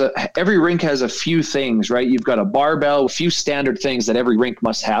has a few things, right? You've got a barbell, a few standard things that every rink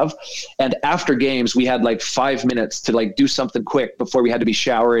must have. And after games, we had like 5 minutes to like do something quick before we had to be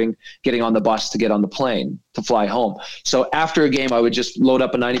showering, getting on the bus to get on the plane to fly home. So after a game, I would just load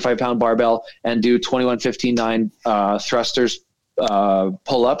up a 95-pound barbell and do 21-15-9 thrusters,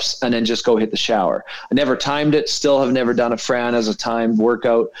 pull-ups, and then just go hit the shower. I never timed it. Still have never done a Fran as a timed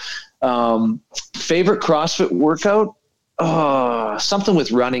workout. Favorite CrossFit workout? Something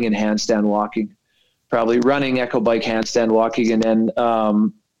with running and handstand walking. Probably running, echo bike, handstand walking, and then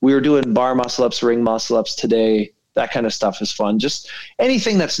We were doing bar muscle ups, ring muscle ups today. That kind of stuff is fun. Just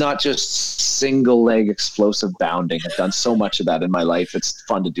anything that's not just single leg explosive bounding. I've done so much of that in my life. It's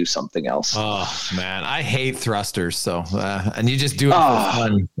fun to do something else. Oh man, I hate thrusters. So, and you just do it for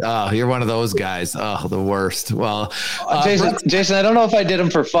fun. Oh, you're one of those guys. Oh, the worst. Well, Jason, I don't know if I did them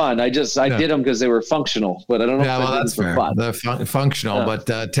for fun. I did them because they were functional, but I don't know if I did them for fun. They're functional,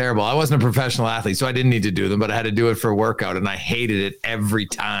 but terrible. I wasn't a professional athlete, so I didn't need to do them, but I had to do it for a workout, and I hated it every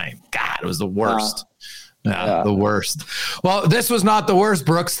time. God, it was the worst. The worst. Well, this was not the worst,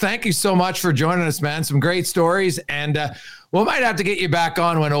 Brooks. Thank you so much for joining us, man. Some great stories. And we might have to get you back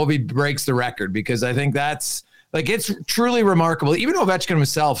on when Ovi breaks the record, because I think that's it's truly remarkable. Even Ovechkin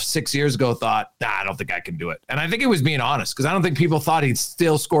himself 6 years ago thought, I don't think I can do it. And I think he was being honest, because I don't think people thought he'd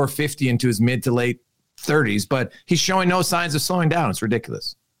still score 50 into his mid to late 30s, but he's showing no signs of slowing down. It's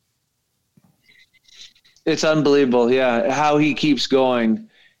ridiculous. It's unbelievable. Yeah. How he keeps going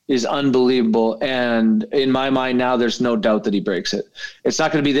is unbelievable. And in my mind now, there's no doubt that he breaks it. It's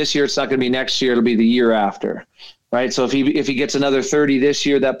not going to be this year. It's not going to be next year. It'll be the year after, right? So if he gets another 30 this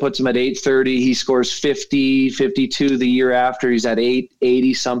year, that puts him at 830. He scores 50, 52 the year after. He's at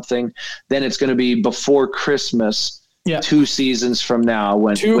 880 something. Then it's going to be before Christmas, 2 seasons from now.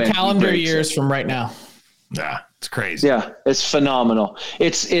 When 2 calendar years from right now. Yeah, it's crazy. Yeah, it's phenomenal.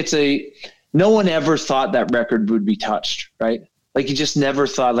 No one ever thought that record would be touched, right? Like, you just never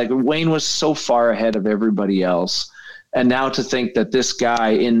thought, Wayne was so far ahead of everybody else. And now to think that this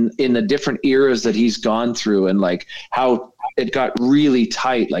guy in the different eras that he's gone through, and how it got really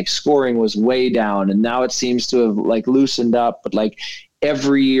tight, scoring was way down, and now it seems to have loosened up. But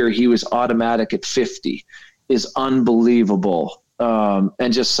every year he was automatic at 50 is unbelievable.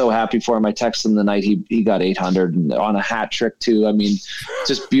 And just so happy for him. I texted him the night he got 800 and on a hat trick too. I mean,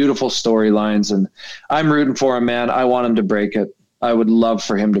 just beautiful storylines, and I'm rooting for him, man. I want him to break it. I would love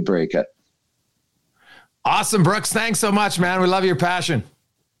for him to break it. Awesome, Brooks. Thanks so much, man. We love your passion.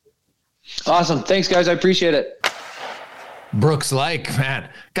 Awesome. Thanks, guys. I appreciate it. Brooks Laich, man,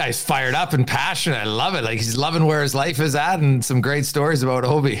 guy's fired up and passionate. I love it. He's loving where his life is at, and some great stories about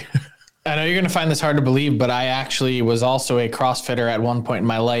Ovi. I know you're going to find this hard to believe, but I actually was also a CrossFitter at one point in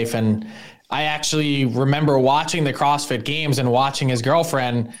my life. And I actually remember watching the CrossFit games and watching his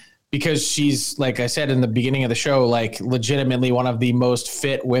girlfriend, because she's, like I said in the beginning of the show, legitimately one of the most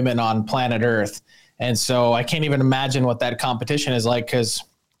fit women on planet Earth. And so I can't even imagine what that competition is like, because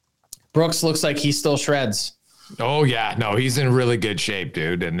Brooks looks like he still shreds. Oh yeah, no, he's in really good shape,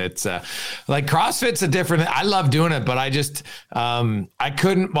 dude. And it's CrossFit's a different, I love doing it, but I just, I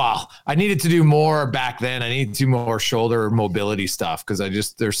needed to do more back then. I needed to do more shoulder mobility stuff, because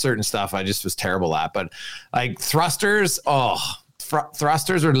there's certain stuff I just was terrible at. But thrusters,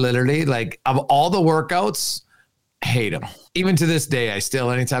 thrusters are literally of all the workouts, I hate them. Even to this day,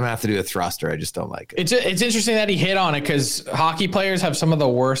 anytime I have to do a thruster, I just don't like it. It's interesting that he hit on it, because hockey players have some of the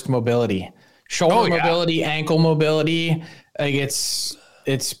worst mobility. Shoulder mobility, ankle mobility. It's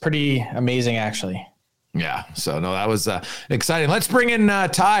pretty amazing, actually. Yeah. So no, that was exciting. Let's bring in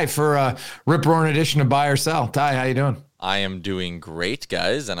Ty for a Rip Roaring edition of Buy or Sell. Ty, how you doing? I am doing great,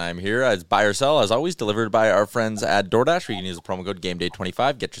 guys, and I'm here as Buy or Sell, as always, delivered by our friends at DoorDash, where you can use the promo code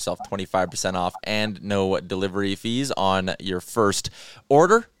GameDay25, get yourself 25% off and no delivery fees on your first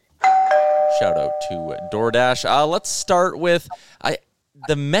order. Shout out to DoorDash. Let's start with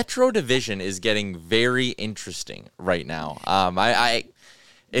the Metro Division is getting very interesting right now.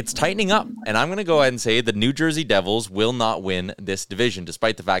 It's tightening up, and I'm going to go ahead and say the New Jersey Devils will not win this division,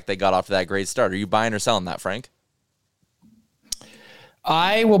 despite the fact they got off to that great start. Are you buying or selling that, Frank?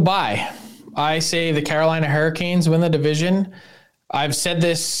 I will buy. I say the Carolina Hurricanes win the division. I've said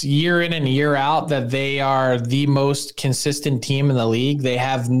this year in and year out that they are the most consistent team in the league. They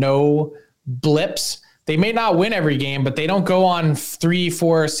have no blips. They may not win every game, but they don't go on 3,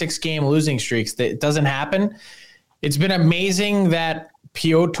 4, 6 game losing streaks. It doesn't happen. It's been amazing that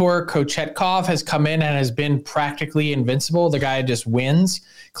Pyotr Kochetkov has come in and has been practically invincible. The guy just wins.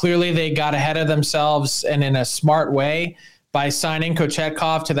 Clearly, they got ahead of themselves, and in a smart way, by signing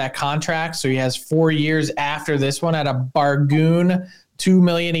Kochetkov to that contract. So he has 4 years after this one at a bargain, $2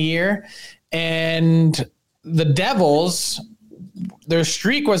 million a year. And the Devils, their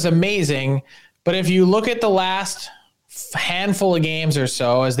streak was amazing. But if you look at the last handful of games or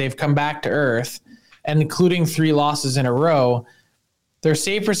so, as they've come back to earth, and including 3 losses in a row, their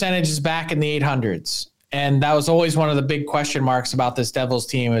save percentage is back in the 800s. And that was always one of the big question marks about this Devils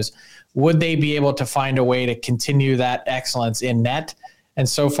team, is would they be able to find a way to continue that excellence in net? And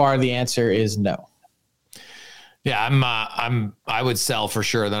so far, the answer is no. Yeah, I would sell for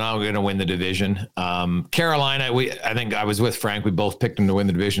sure. They're not going to win the division. Carolina, I think I was with Frank. We both picked them to win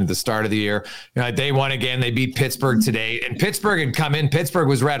the division at the start of the year. They won again. They beat Pittsburgh today, and Pittsburgh had come in. Pittsburgh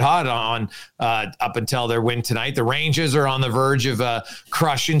was red hot on up until their win tonight. The Rangers are on the verge of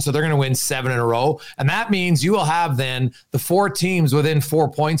crushing, so they're going to win 7 in a row, and that means you will have then the 4 teams within 4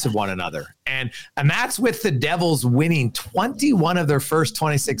 points of one another. And that's with the Devils winning 21 of their first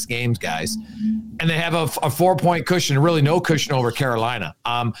 26 games, guys. And they have a 4-point cushion, really no cushion over Carolina.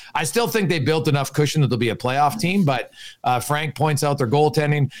 I still think they built enough cushion that they'll be a playoff team, but Frank points out their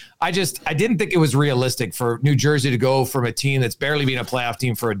goaltending. I didn't think it was realistic for New Jersey to go from a team that's barely been a playoff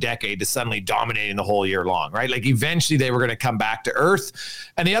team for a decade to suddenly dominating the whole year long, right? Like eventually they were going to come back to earth,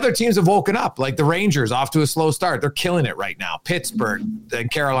 and the other teams have woken up, like the Rangers off to a slow start. They're killing it right now. Pittsburgh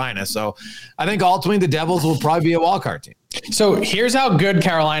and Carolina. So I think ultimately the Devils will probably be a wildcard team. So here's how good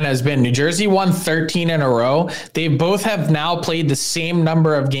Carolina has been. New Jersey won 13 in a row. They both have now played the same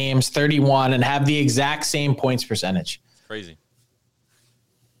number of games, 31, and have the exact same points percentage. It's crazy.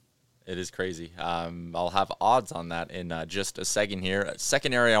 It is crazy. I'll have odds on that in just a second here.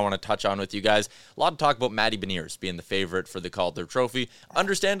 Second area I want to touch on with you guys. A lot of talk about Matty Beniers being the favorite for the Calder Trophy.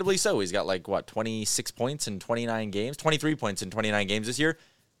 Understandably so. He's got 26 points in 29 games, 23 points in 29 games this year.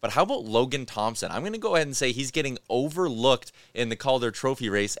 But how about Logan Thompson? I'm going to go ahead and say he's getting overlooked in the Calder Trophy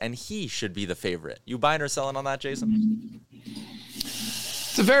race, and he should be the favorite. You buying or selling on that, Jason?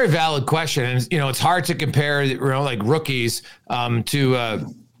 It's a very valid question. And, it's hard to compare, rookies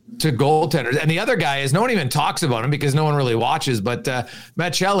to goaltenders. And the other guy is, no one even talks about him because no one really watches, but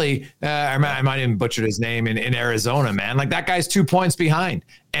Matt Shelley, I might even butchered his name in Arizona, man. Like that guy's 2 points behind.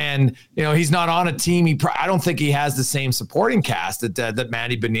 And, he's not on a team. I don't think he has the same supporting cast that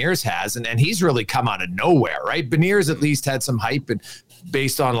Matty Beniers has. And he's really come out of nowhere, right? Beniers at least had some hype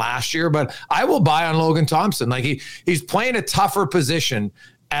based on last year, but I will buy on Logan Thompson. Like he's playing a tougher position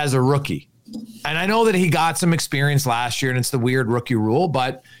as a rookie. And I know that he got some experience last year and it's the weird rookie rule,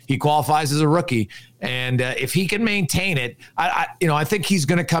 but he qualifies as a rookie. And if he can maintain it, I think he's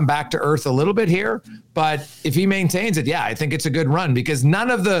going to come back to earth a little bit here, but if he maintains it, I think it's a good run because none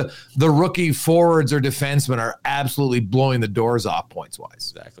of the rookie forwards or defensemen are absolutely blowing the doors off points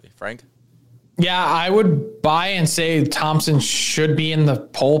wise. Exactly. Frank? Yeah, I would buy and say Thompson should be in the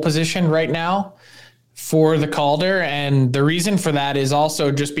pole position right now for the Calder. And the reason for that is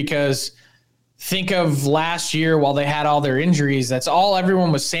also just because think of last year while they had all their injuries. That's all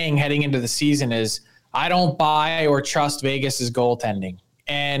everyone was saying heading into the season is, I don't buy or trust Vegas's goaltending.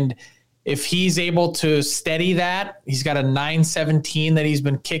 And if he's able to steady that, he's got a .917 that he's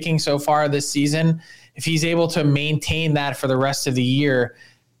been kicking so far this season. If he's able to maintain that for the rest of the year,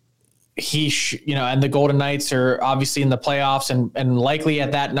 and the Golden Knights are obviously in the playoffs and likely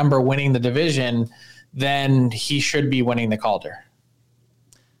at that number winning the division, then he should be winning the Calder.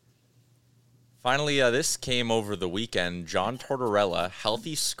 Finally, this came over the weekend. John Tortorella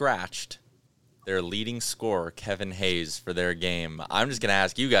healthy scratched their leading scorer, Kevin Hayes, for their game. I'm just going to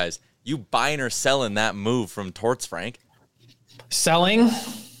ask you guys, you buying or selling that move from Torts, Frank? Selling.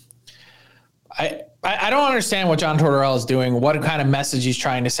 I don't understand what John Tortorella is doing, what kind of message he's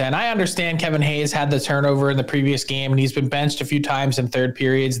trying to send. I understand Kevin Hayes had the turnover in the previous game, and he's been benched a few times in third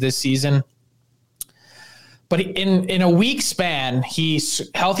periods this season. But in a week span, he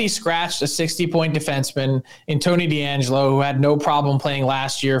healthy scratched a 60-point defenseman in Tony DeAngelo, who had no problem playing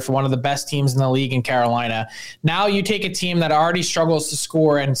last year for one of the best teams in the league in Carolina. Now you take a team that already struggles to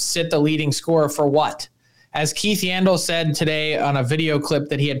score and sit the leading scorer for what? As Keith Yandel said today on a video clip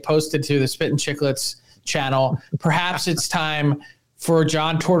that he had posted to the Spit and Chicklets channel, perhaps it's time for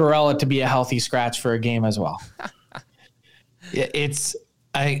John Tortorella to be a healthy scratch for a game as well.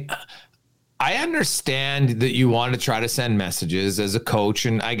 I understand that you want to try to send messages as a coach,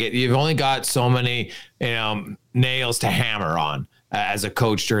 and I get you've only got so many nails to hammer on as a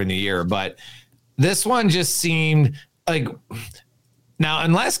coach during the year, but this one just seemed like, now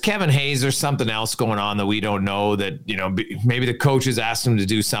unless Kevin Hayes, there's something else going on that we don't know, that maybe the coaches asked him to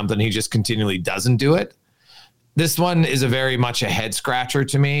do something, he just continually doesn't do it. This one is a very much a head scratcher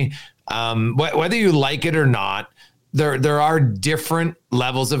to me. Whether you like it or not, there are different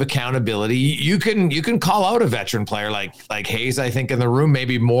levels of accountability. You can call out a veteran player like Hayes, I think, in the room,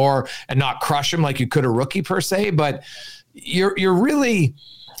 maybe more, and not crush him like you could a rookie per se, but you're really,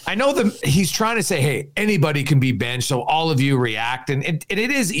 I know that he's trying to say, hey, anybody can be benched, so all of you react. And it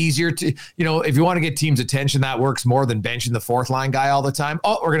is easier to, if you want to get teams' attention, that works more than benching the fourth line guy all the time.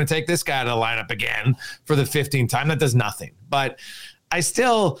 Oh, we're going to take this guy out of the lineup again for the 15th time. That does nothing. But I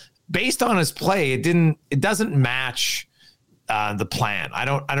still, based on his play, it doesn't match the plan.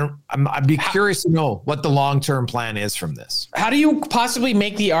 I'd be curious to know what the long-term plan is from this. How do you possibly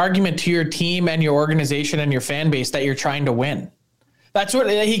make the argument to your team and your organization and your fan base that you're trying to win? That's what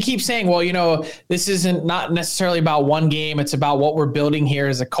he keeps saying. Well, this isn't not necessarily about one game. It's about what we're building here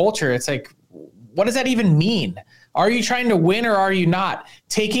as a culture. It's like, what does that even mean? Are you trying to win or are you not?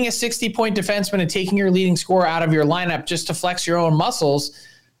 Taking a 60-point defenseman and taking your leading scorer out of your lineup just to flex your own muscles,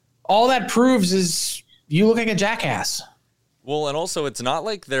 all that proves is you look like a jackass. Well, and also it's not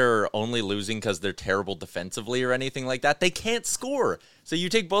like they're only losing because they're terrible defensively or anything like that. They can't score. So you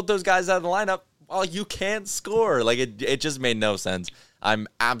take both those guys out of the lineup, well, you can't score. Like it just made no sense. I'm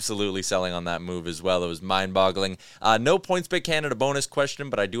absolutely selling on that move as well. It was mind-boggling. No PointsBet Canada bonus question,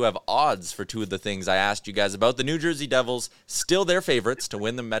 but I do have odds for two of the things I asked you guys about. The New Jersey Devils, still their favorites to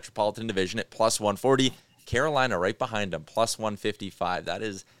win the Metropolitan Division at plus 140. Carolina right behind them, plus 155. That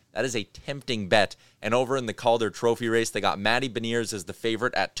is a tempting bet. And over in the Calder Trophy race, they got Matty Beniers as the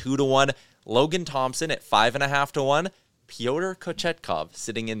favorite at 2-1. Logan Thompson at 5.5-1. Pyotr Kochetkov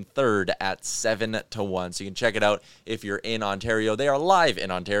sitting in third at 7-1. So you can check it out if you're in Ontario. They are live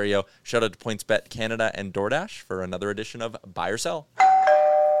in Ontario. Shout out to PointsBet Canada and DoorDash for another edition of Buy or Sell.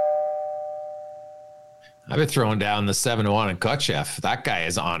 I've been throwing down the 7-1 and Kutchev. That guy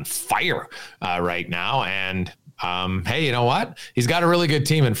is on fire right now. And hey, you know what? He's got a really good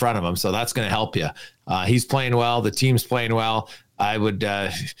team in front of him, so that's going to help you. He's playing well. The team's playing well. I would...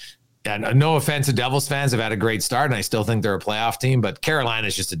 And no offense to Devils fans, have had a great start, and I still think they're a playoff team, but Carolina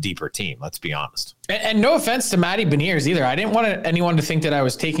is just a deeper team, let's be honest. And no offense to Matty Beniers either. I didn't want anyone to think that I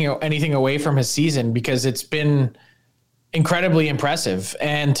was taking anything away from his season because it's been incredibly impressive.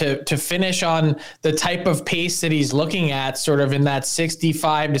 And to finish on the type of pace that he's looking at, sort of in that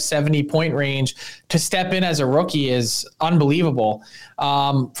 65 to 70 point range, to step in as a rookie is unbelievable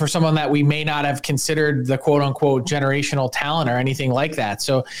for someone that we may not have considered the quote unquote generational talent or anything like that.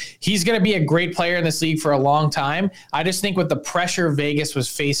 So he's going to be a great player in this league for a long time. I just think with the pressure Vegas was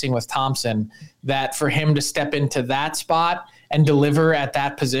facing with Thompson, that for him to step into that spot and deliver at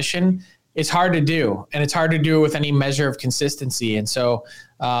that position, it's hard to do, and it's hard to do with any measure of consistency. And so,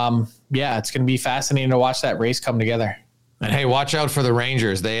 it's going to be fascinating to watch that race come together. And hey, watch out for the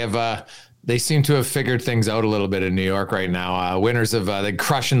Rangers. They seem to have figured things out a little bit in New York right now. Winners of they're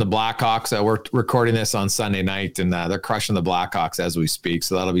crushing the Blackhawks. We're recording this on Sunday night, and they're crushing the Blackhawks as we speak.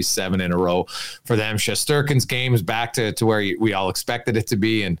 So that'll be 7 in a row for them. Shesterkin's game is back to where we all expected it to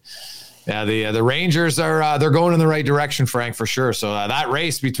be, and yeah, the Rangers are they're going in the right direction, Frank, for sure. So that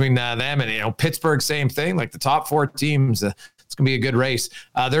race between them and Pittsburgh, same thing. Like the top 4 teams, it's gonna be a good race.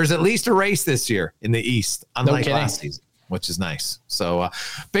 There's at least a race this year in the East, unlike last season, which is nice. So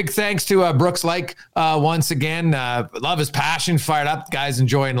big thanks to Brooks Laich once again. Love his passion, fired up, guys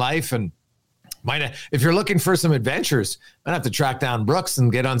enjoying life, and if you're looking for some adventures, I'd have to track down Brooks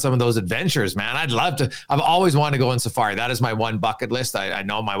and get on some of those adventures, man. I'd love to. I've always wanted to go on safari. That is my one bucket list. I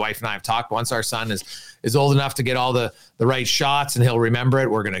know my wife and I have talked. Once our son is old enough to get all the right shots and he'll remember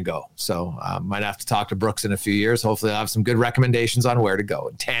it, we're going to go. So might have to talk to Brooks in a few years. Hopefully I'll have some good recommendations on where to go.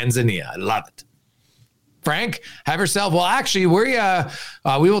 In Tanzania. I love it. Frank, have yourself. Well, actually, we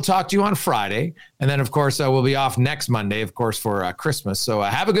will talk to you on Friday. And then, of course, we'll be off next Monday, of course, for Christmas. So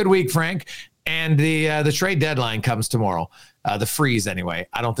have a good week, Frank. And the trade deadline comes tomorrow. The freeze, anyway.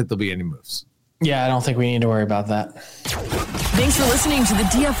 I don't think there'll be any moves. Yeah, I don't think we need to worry about that. Thanks for listening to the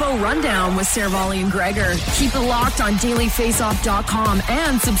DFO Rundown with Saravalli and Gregor. Keep it locked on dailyfaceoff.com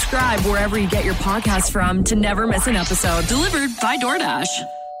and subscribe wherever you get your podcasts from to never miss an episode. Delivered by DoorDash.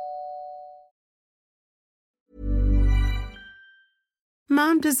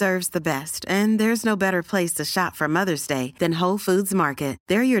 Mom deserves the best, and there's no better place to shop for Mother's Day than Whole Foods Market.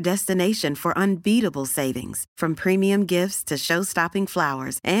 They're your destination for unbeatable savings, from premium gifts to show-stopping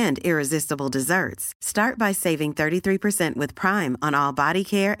flowers and irresistible desserts. Start by saving 33% with Prime on all body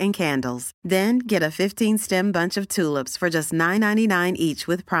care and candles. Then get a 15-stem bunch of tulips for just $9.99 each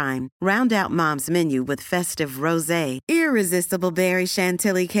with Prime. Round out Mom's menu with festive rosé, irresistible berry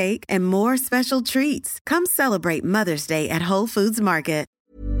chantilly cake, and more special treats. Come celebrate Mother's Day at Whole Foods Market.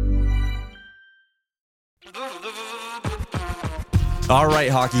 All right,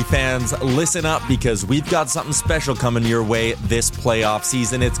 hockey fans, listen up because we've got something special coming your way this playoff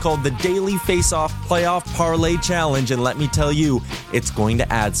season. It's called the Daily Face-Off Playoff Parlay Challenge, and let me tell you, it's going to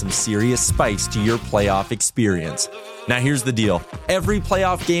add some serious spice to your playoff experience. Now, here's the deal. Every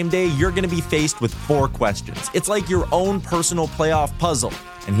playoff game day, you're going to be faced with 4 questions. It's like your own personal playoff puzzle.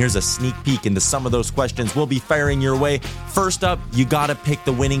 And here's a sneak peek into some of those questions we'll be firing your way. First up, you gotta pick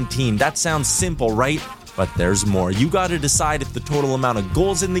the winning team. That sounds simple, right? But there's more. You got to decide if the total amount of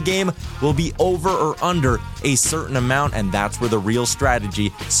goals in the game will be over or under a certain amount, and that's where the real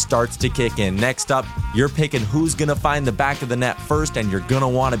strategy starts to kick in. Next up, you're picking who's going to find the back of the net first, and you're going to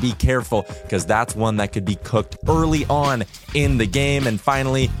want to be careful because that's one that could be cooked early on in the game. And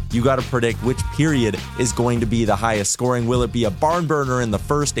finally, you got to predict which period is going to be the highest scoring. Will it be a barn burner in the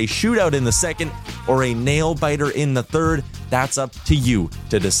first, a shootout in the second, or a nail biter in the third? That's up to you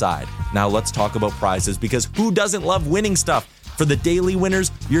to decide. Now let's talk about prizes, because who doesn't love winning stuff? For the daily winners,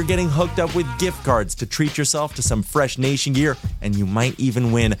 you're getting hooked up with gift cards to treat yourself to some fresh Nation gear, and you might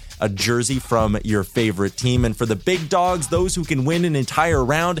even win a jersey from your favorite team. And for the big dogs, those who can win an entire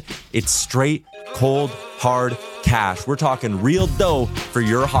round, it's straight, cold, hard cash. We're talking real dough for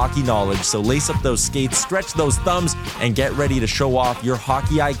your hockey knowledge. So lace up those skates, stretch those thumbs, and get ready to show off your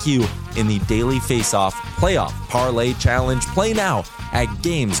hockey IQ in the Daily Faceoff Playoff Parlay Challenge. Play now at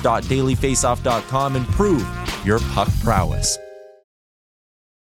games.dailyfaceoff.com and prove your puck prowess.